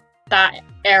like that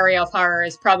area of horror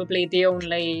is probably the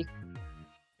only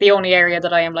area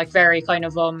that I am like very kind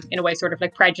of in a way sort of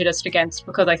like prejudiced against,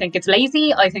 because I think it's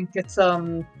lazy. I think it's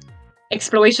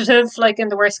exploitative, like in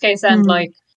the worst case, and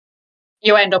like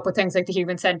you end up with things like the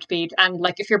Human Centipede, and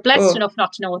like if you're blessed enough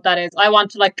not to know what that is, I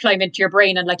want to like climb into your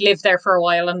brain and like live there for a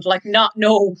while and like not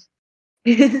know.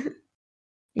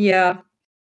 Yeah,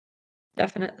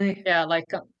 definitely. Yeah,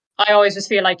 like I always just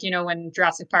feel like, you know, in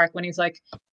Jurassic Park when he's like,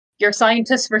 your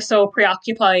scientists were so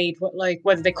preoccupied with like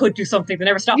whether they could do something, they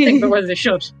never stopped thinking about whether they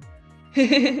should.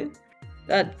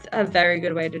 That's a very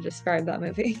good way to describe that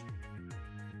movie.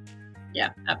 Yeah,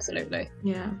 absolutely.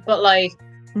 Yeah. But like,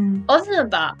 other than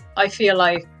that, I feel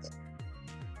like,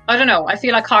 I don't know, I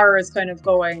feel like horror is kind of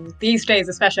going, these days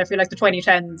especially, I feel like the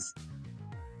 2010s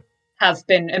have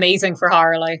been amazing for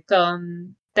horror. Like,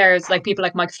 there's like people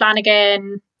like Mike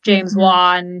Flanagan, James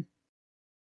Wan.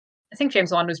 I think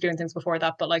James Wan was doing things before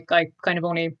that, but like I kind of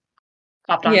only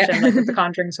popped on him like with the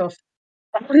Conjuring stuff.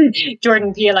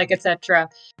 Jordan Peele, like, etc.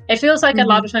 It feels like a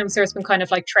lot of times there's been kind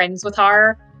of like trends with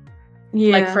horror.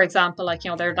 Yeah. Like, for example, like,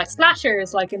 you know, they're like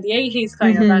slashers like in the 80s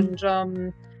kind of, and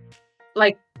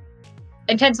like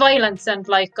intense violence and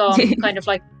like kind of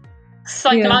like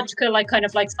psychological, like kind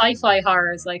of like sci-fi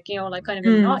horrors, like, you know, like kind of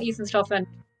in the 90s and stuff. And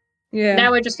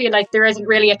now I just feel like there isn't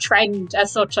really a trend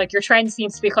as such. Like your trend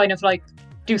seems to be kind of like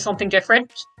do something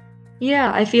different.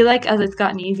 Yeah, I feel like as it's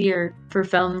gotten easier for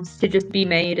films to just be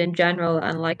made in general,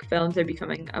 and like films are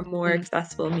becoming a more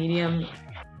accessible medium,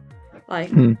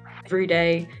 like every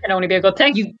day can only be a good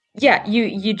thing. You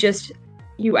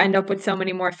end up with so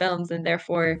many more films, and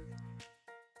therefore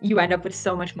you end up with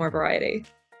so much more variety.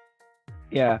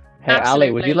 Yeah. Hey, Ali,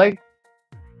 would you like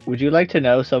to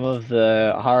know some of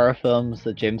the horror films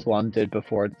that James Wan did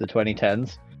before the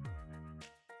 2010s?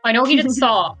 I know he did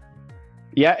Saw.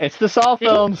 Yeah, it's the Saw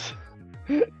films.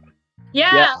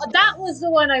 Yeah, that was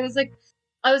the one. I was like,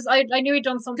 I knew he'd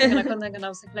done something and I couldn't think, and I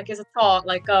was like, is it Saw?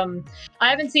 Like, I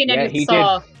haven't seen any of the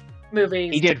Saw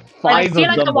movies. He did 5 feel of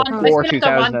like them I want- before I feel like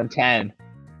I want- 2010.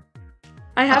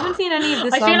 I haven't seen any of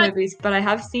the I Saw feel like- movies, but I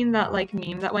have seen that like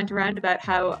meme that went around about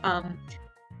how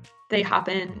they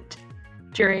happened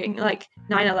during like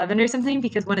 9/11 or something,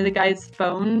 because one of the guy's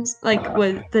phones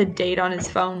was the date on his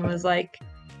phone was like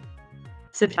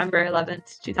September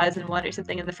 11th, 2001 or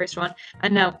something in the first one.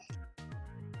 And no,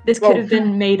 this could have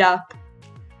been made up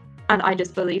and I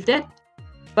just believed it,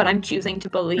 but I'm choosing to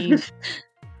believe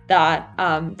that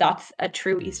that's a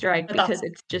true Easter egg because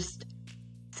it's just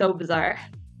so bizarre.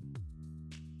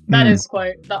 That is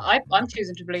quite. I'm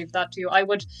choosing to believe that too. I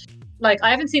would, I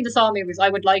haven't seen the Saw movies. I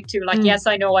would like to. Yes,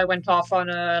 I know I went off on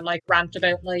a rant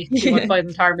about 215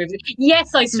 entire movies.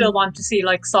 Yes, I still want to see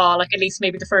Saw, at least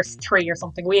maybe the first 3 or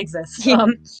something. We exist.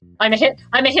 I'm a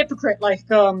hypocrite.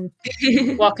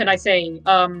 What can I say?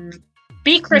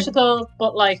 Be critical,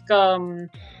 but watch.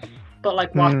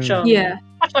 Watch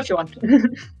what you want.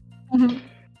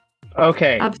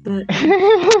 Okay. Absolutely.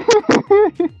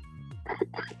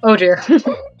 Oh dear.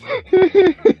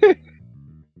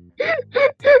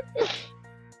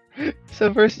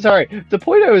 So first, sorry, the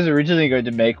point I was originally going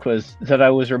to make was that I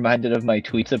was reminded of my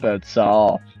tweets about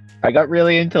Saw. I got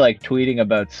really into tweeting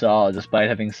about Saw despite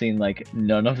having seen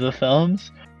none of the films.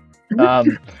 But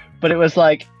it was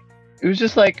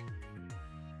just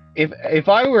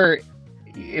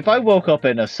if I woke up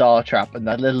in a Saw trap and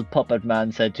that little puppet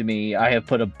man said to me, "I have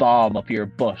put a bomb up your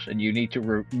butt and you need to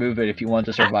remove it if you want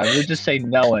to survive," I would just say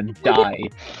no and die.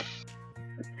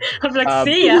 I'm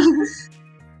see ya.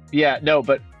 Yeah, no,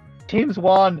 but James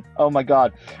Wan, oh my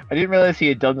god, I didn't realize he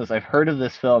had done this. I've heard of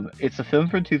this film. It's a film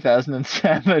from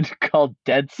 2007 called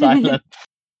Dead Silence.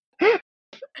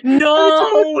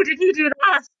 No, did he do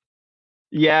that?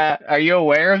 Yeah, are you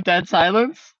aware of Dead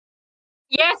Silence?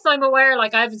 Yes, I'm aware. I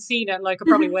haven't seen it. I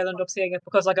probably will end up seeing it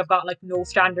because I've got no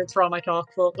standards for all my talk.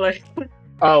 But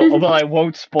Oh, well, I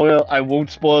won't spoil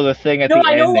the thing at the ending.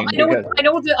 I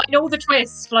know the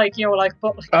twist. But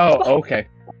Oh, okay.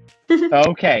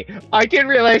 Okay, I didn't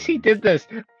realize he did this,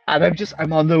 and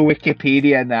I'm on the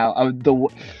Wikipedia now.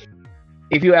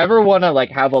 If you ever want to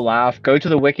have a laugh, go to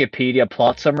the Wikipedia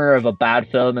plot summary of a bad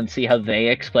film and see how they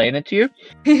explain it to you.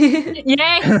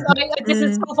 Yes, this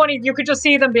is so funny. You could just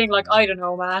see them being I don't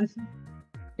know, man.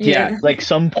 Yeah,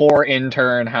 some poor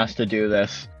intern has to do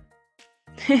this,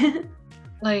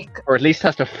 or at least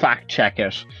has to fact check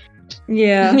it.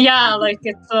 Yeah. Yeah,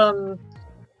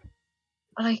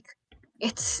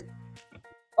 it's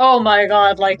oh my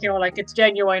god, it's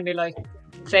genuinely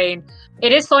insane.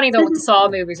 It is funny though with the Saw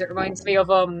movies. It reminds me of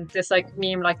this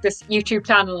meme, this YouTube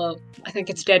channel. I think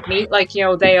it's Dead Meat.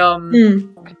 They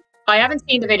I haven't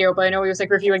seen the video, but I know he was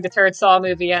reviewing the third Saw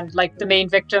movie, and the main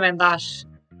victim in that,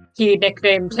 he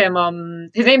nicknamed him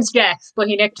his name's Jeff, but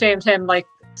he nicknamed him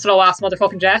slow ass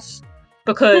motherfucking Jeff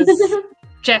because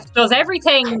Jeff does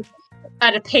everything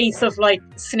at a pace of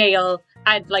snail,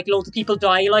 and loads of people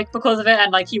die because of it,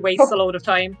 and he wastes a load of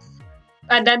time.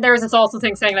 And then there's this also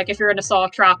thing saying if you're in a Saw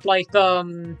trap,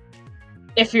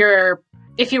 if you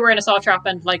were in a Saw trap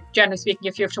and generally speaking,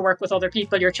 if you have to work with other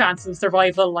people, your chances of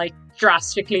survival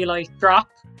drastically drop.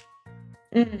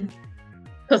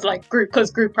 Because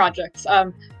group projects.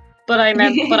 But I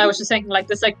was just thinking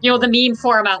this the meme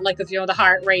format of the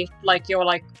heart rate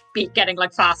beat getting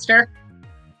faster.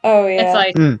 Oh yeah.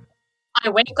 It's I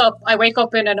wake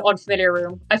up in an unfamiliar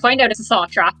room. I find out it's a Saw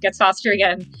trap, gets faster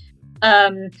again.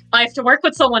 I have to work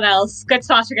with someone else, gets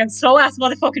faster again, slow ass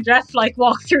motherfucking Jeff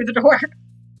walk through the door.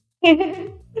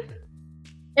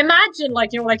 Imagine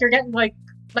you're getting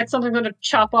something's gonna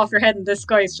chop off your head and this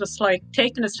guy's just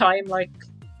taking his time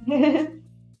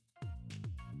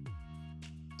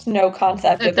no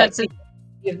concept of that's of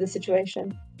the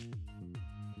situation.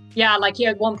 Yeah,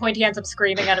 at one point he ends up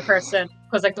screaming at a person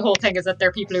because the whole thing is that there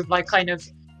are people who've kind of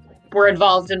were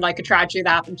involved in a tragedy that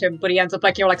happened to him, but he ends up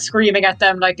screaming at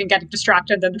them and getting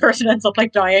distracted, and then the person ends up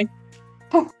dying.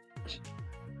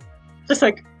 Just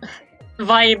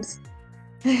vibes.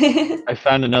 I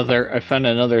found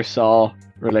another Saw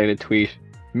related tweet.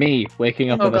 Me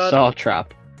waking up in a Saw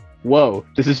trap. Whoa,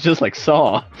 this is just like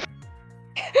Saw.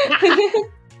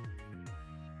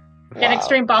 Get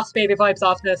extreme Boss Baby vibes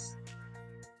off this.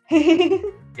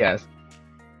 Yes.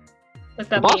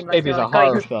 The Boss Baby is a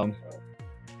horror film.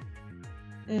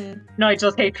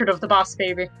 Nigel's hatred of the Boss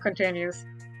Baby continues.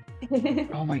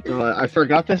 Oh my god, I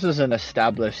forgot this is an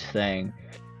established thing.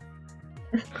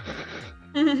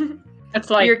 It's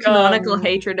your canonical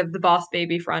hatred of the Boss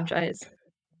Baby franchise.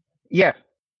 Yeah.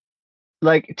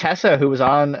 Tessa, who was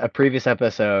on a previous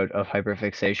episode of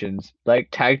Hyperfixations,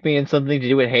 tagged me in something to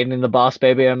do with hating the Boss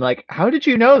Baby. I'm how did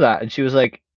you know that? And she was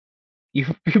You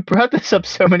brought this up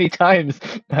so many times,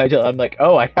 Nigel. I'm like,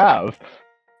 oh, I have.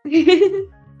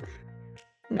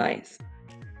 Nice.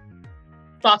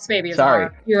 Boss Baby is Sorry.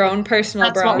 horror. Your own personal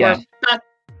That's brand. what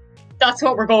that's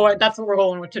what we're going. That's what we're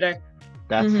going with today.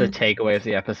 That's the takeaway of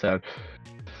the episode.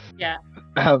 Yeah.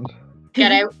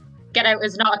 Get Out. Get Out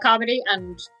is not a comedy,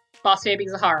 and Boss Baby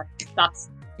is a horror. That's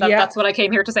what I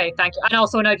came here to say. Thank you. And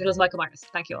also, Nigel is Michael Myers.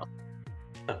 Thank you all.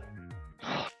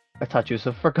 I thought you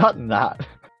had forgotten that.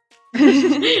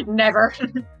 Never.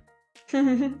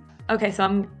 Okay,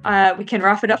 so we can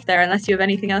wrap it up there unless you have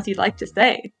anything else you'd like to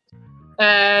say.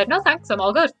 No thanks, I'm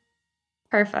all good.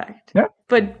 Perfect. Yeah.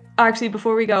 But actually,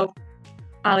 before we go,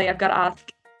 Ali, I've got to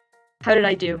ask, how did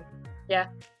I do? Yeah.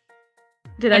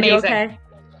 Did Amazing. I do okay?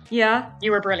 Yeah?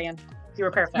 You were brilliant. You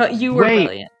were perfect. Oh, you were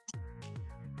brilliant.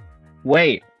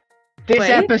 Wait. This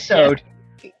episode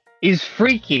is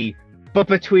freaky, but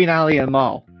between Ali and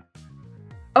Mal.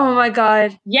 Oh my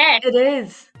god. Yes! It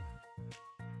is.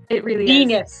 It really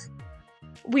Genius.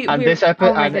 is. And this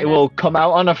episode, and it will come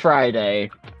out on a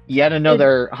Friday. Yet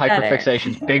another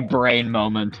hyperfixation's big brain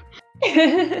moment.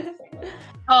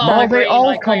 Mal, they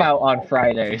all come out on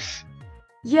Fridays.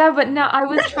 Yeah, but no, I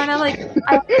was trying to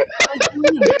I was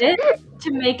doing a bit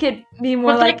to make it be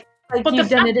more like you've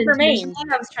done it intentionally.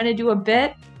 I was trying to do a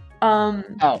bit.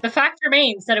 The fact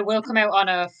remains that it will come out on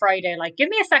a Friday. Like, give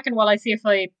me a second while I see if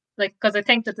I because I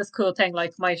think that this cool thing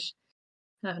might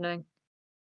happening.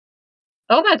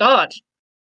 Oh my god!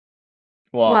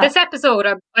 What? This episode,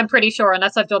 I'm pretty sure,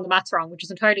 unless I've done the maths wrong, which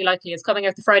is entirely likely, is coming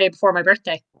out the Friday before my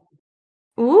birthday.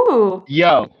 Ooh!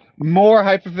 Yo, more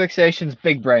hyperfixations,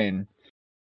 big brain.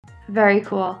 Very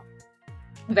cool.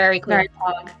 Very cool. Very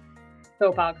pog.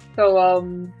 So pog. So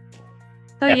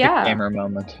Epic yeah. gamer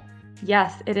moment.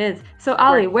 Yes, it is. So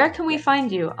Ali, where can we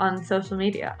find you on social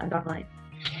media and online?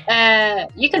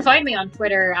 You can find me on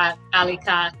Twitter at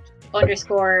AliCat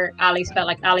 _, Ali spelled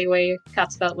like alleyway,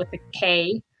 cat spelled with a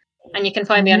K. And you can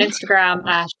find me on Instagram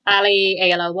at Ali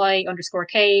ALLY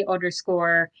 _K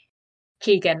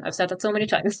 _Keegan. I've said that so many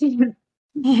times.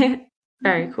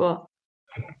 Very cool.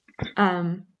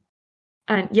 And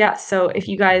yeah, so if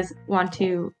you guys want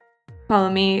to follow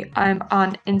me, I'm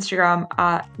on Instagram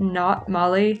at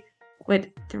notmolly with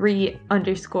 3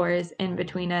 underscores in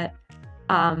between it.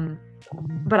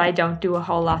 But I don't do a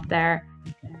whole lot there.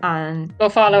 And go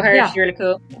follow her. She's really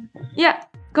cool. Yeah,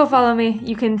 go follow me.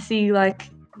 You can see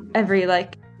every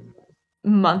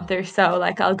month or so,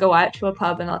 I'll go out to a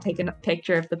pub and I'll take a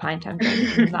picture of the pint I'm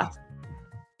drinking.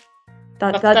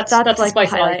 And that's like the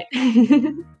highlight.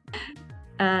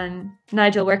 And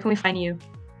Nigel, where can we find you?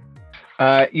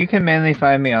 You can mainly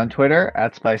find me on Twitter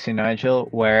at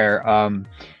SpicyNigel, where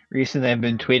recently I've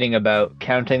been tweeting about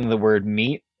counting the word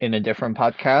meat in a different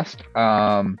podcast.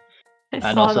 I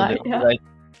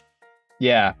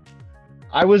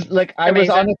was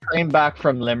on a train back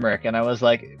from Limerick, and I was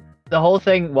like, the whole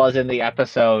thing was in the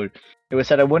episode. It was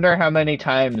said, I wonder how many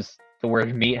times the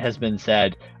word meat has been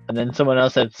said. And then someone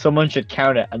else said someone should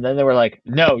count it. And then they were like,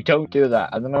 no, don't do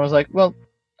that. And then I was like, well,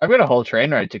 I've got a whole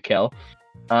train ride to kill.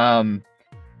 I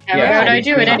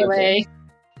do it anyway.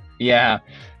 Yeah.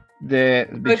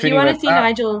 If you want to see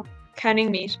Nigel counting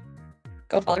meat,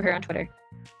 go follow her on Twitter.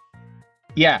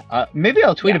 Yeah, maybe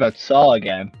I'll tweet about Saw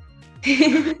again.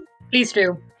 Please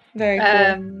do. Very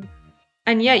cool.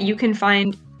 And yeah, you can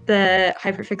find the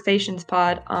Hyperfixations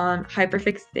pod on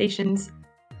Hyperfixations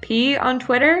P on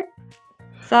Twitter.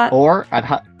 Or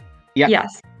at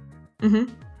Yes.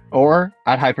 Mm-hmm. Or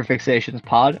at Hyperfixations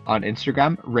Pod on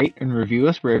Instagram. Rate and review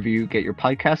us wherever you get your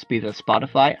podcasts, be that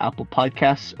Spotify, Apple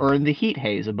Podcasts, or in the heat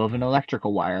haze above an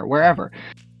electrical wire, wherever.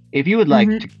 If you would like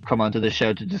to come onto the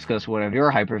show to discuss one of your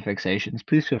hyperfixations,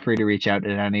 please feel free to reach out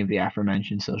at any of the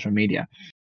aforementioned social media.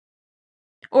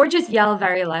 Or just yell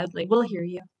very loudly. We'll hear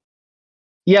you.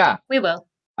 Yeah. We will.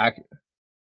 All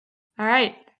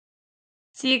right.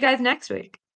 See you guys next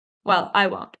week. Well, I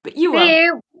won't, but you will. See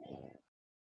you.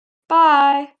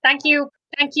 Bye. Thank you.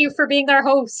 Thank you for being our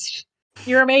host.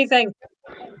 You're amazing.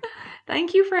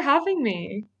 Thank you for having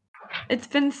me. It's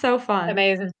been so fun.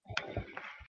 Amazing.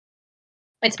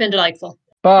 It's been delightful.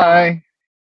 Bye.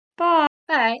 Bye.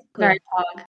 Bye. Very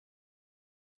pog.